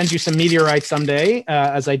I will send you some meteorites someday,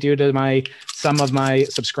 as I do to some of my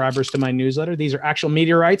subscribers to my newsletter. These are actual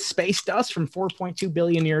meteorites, space dust from 4.2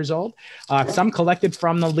 billion years old. Some collected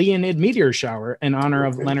from the Leonid meteor shower in honor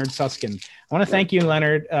of Leonard Susskind. I want to thank you,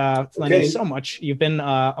 Leonard, so much. You've been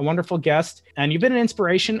a wonderful guest, and you've been an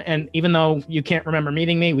inspiration. And even though you can't remember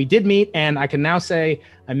meeting me, we did meet, and I can now say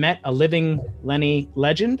I met a living Lenny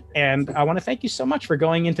legend. And I want to thank you so much for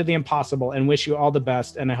going into the impossible, and wish you all the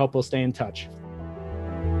best. And I hope we'll stay in touch.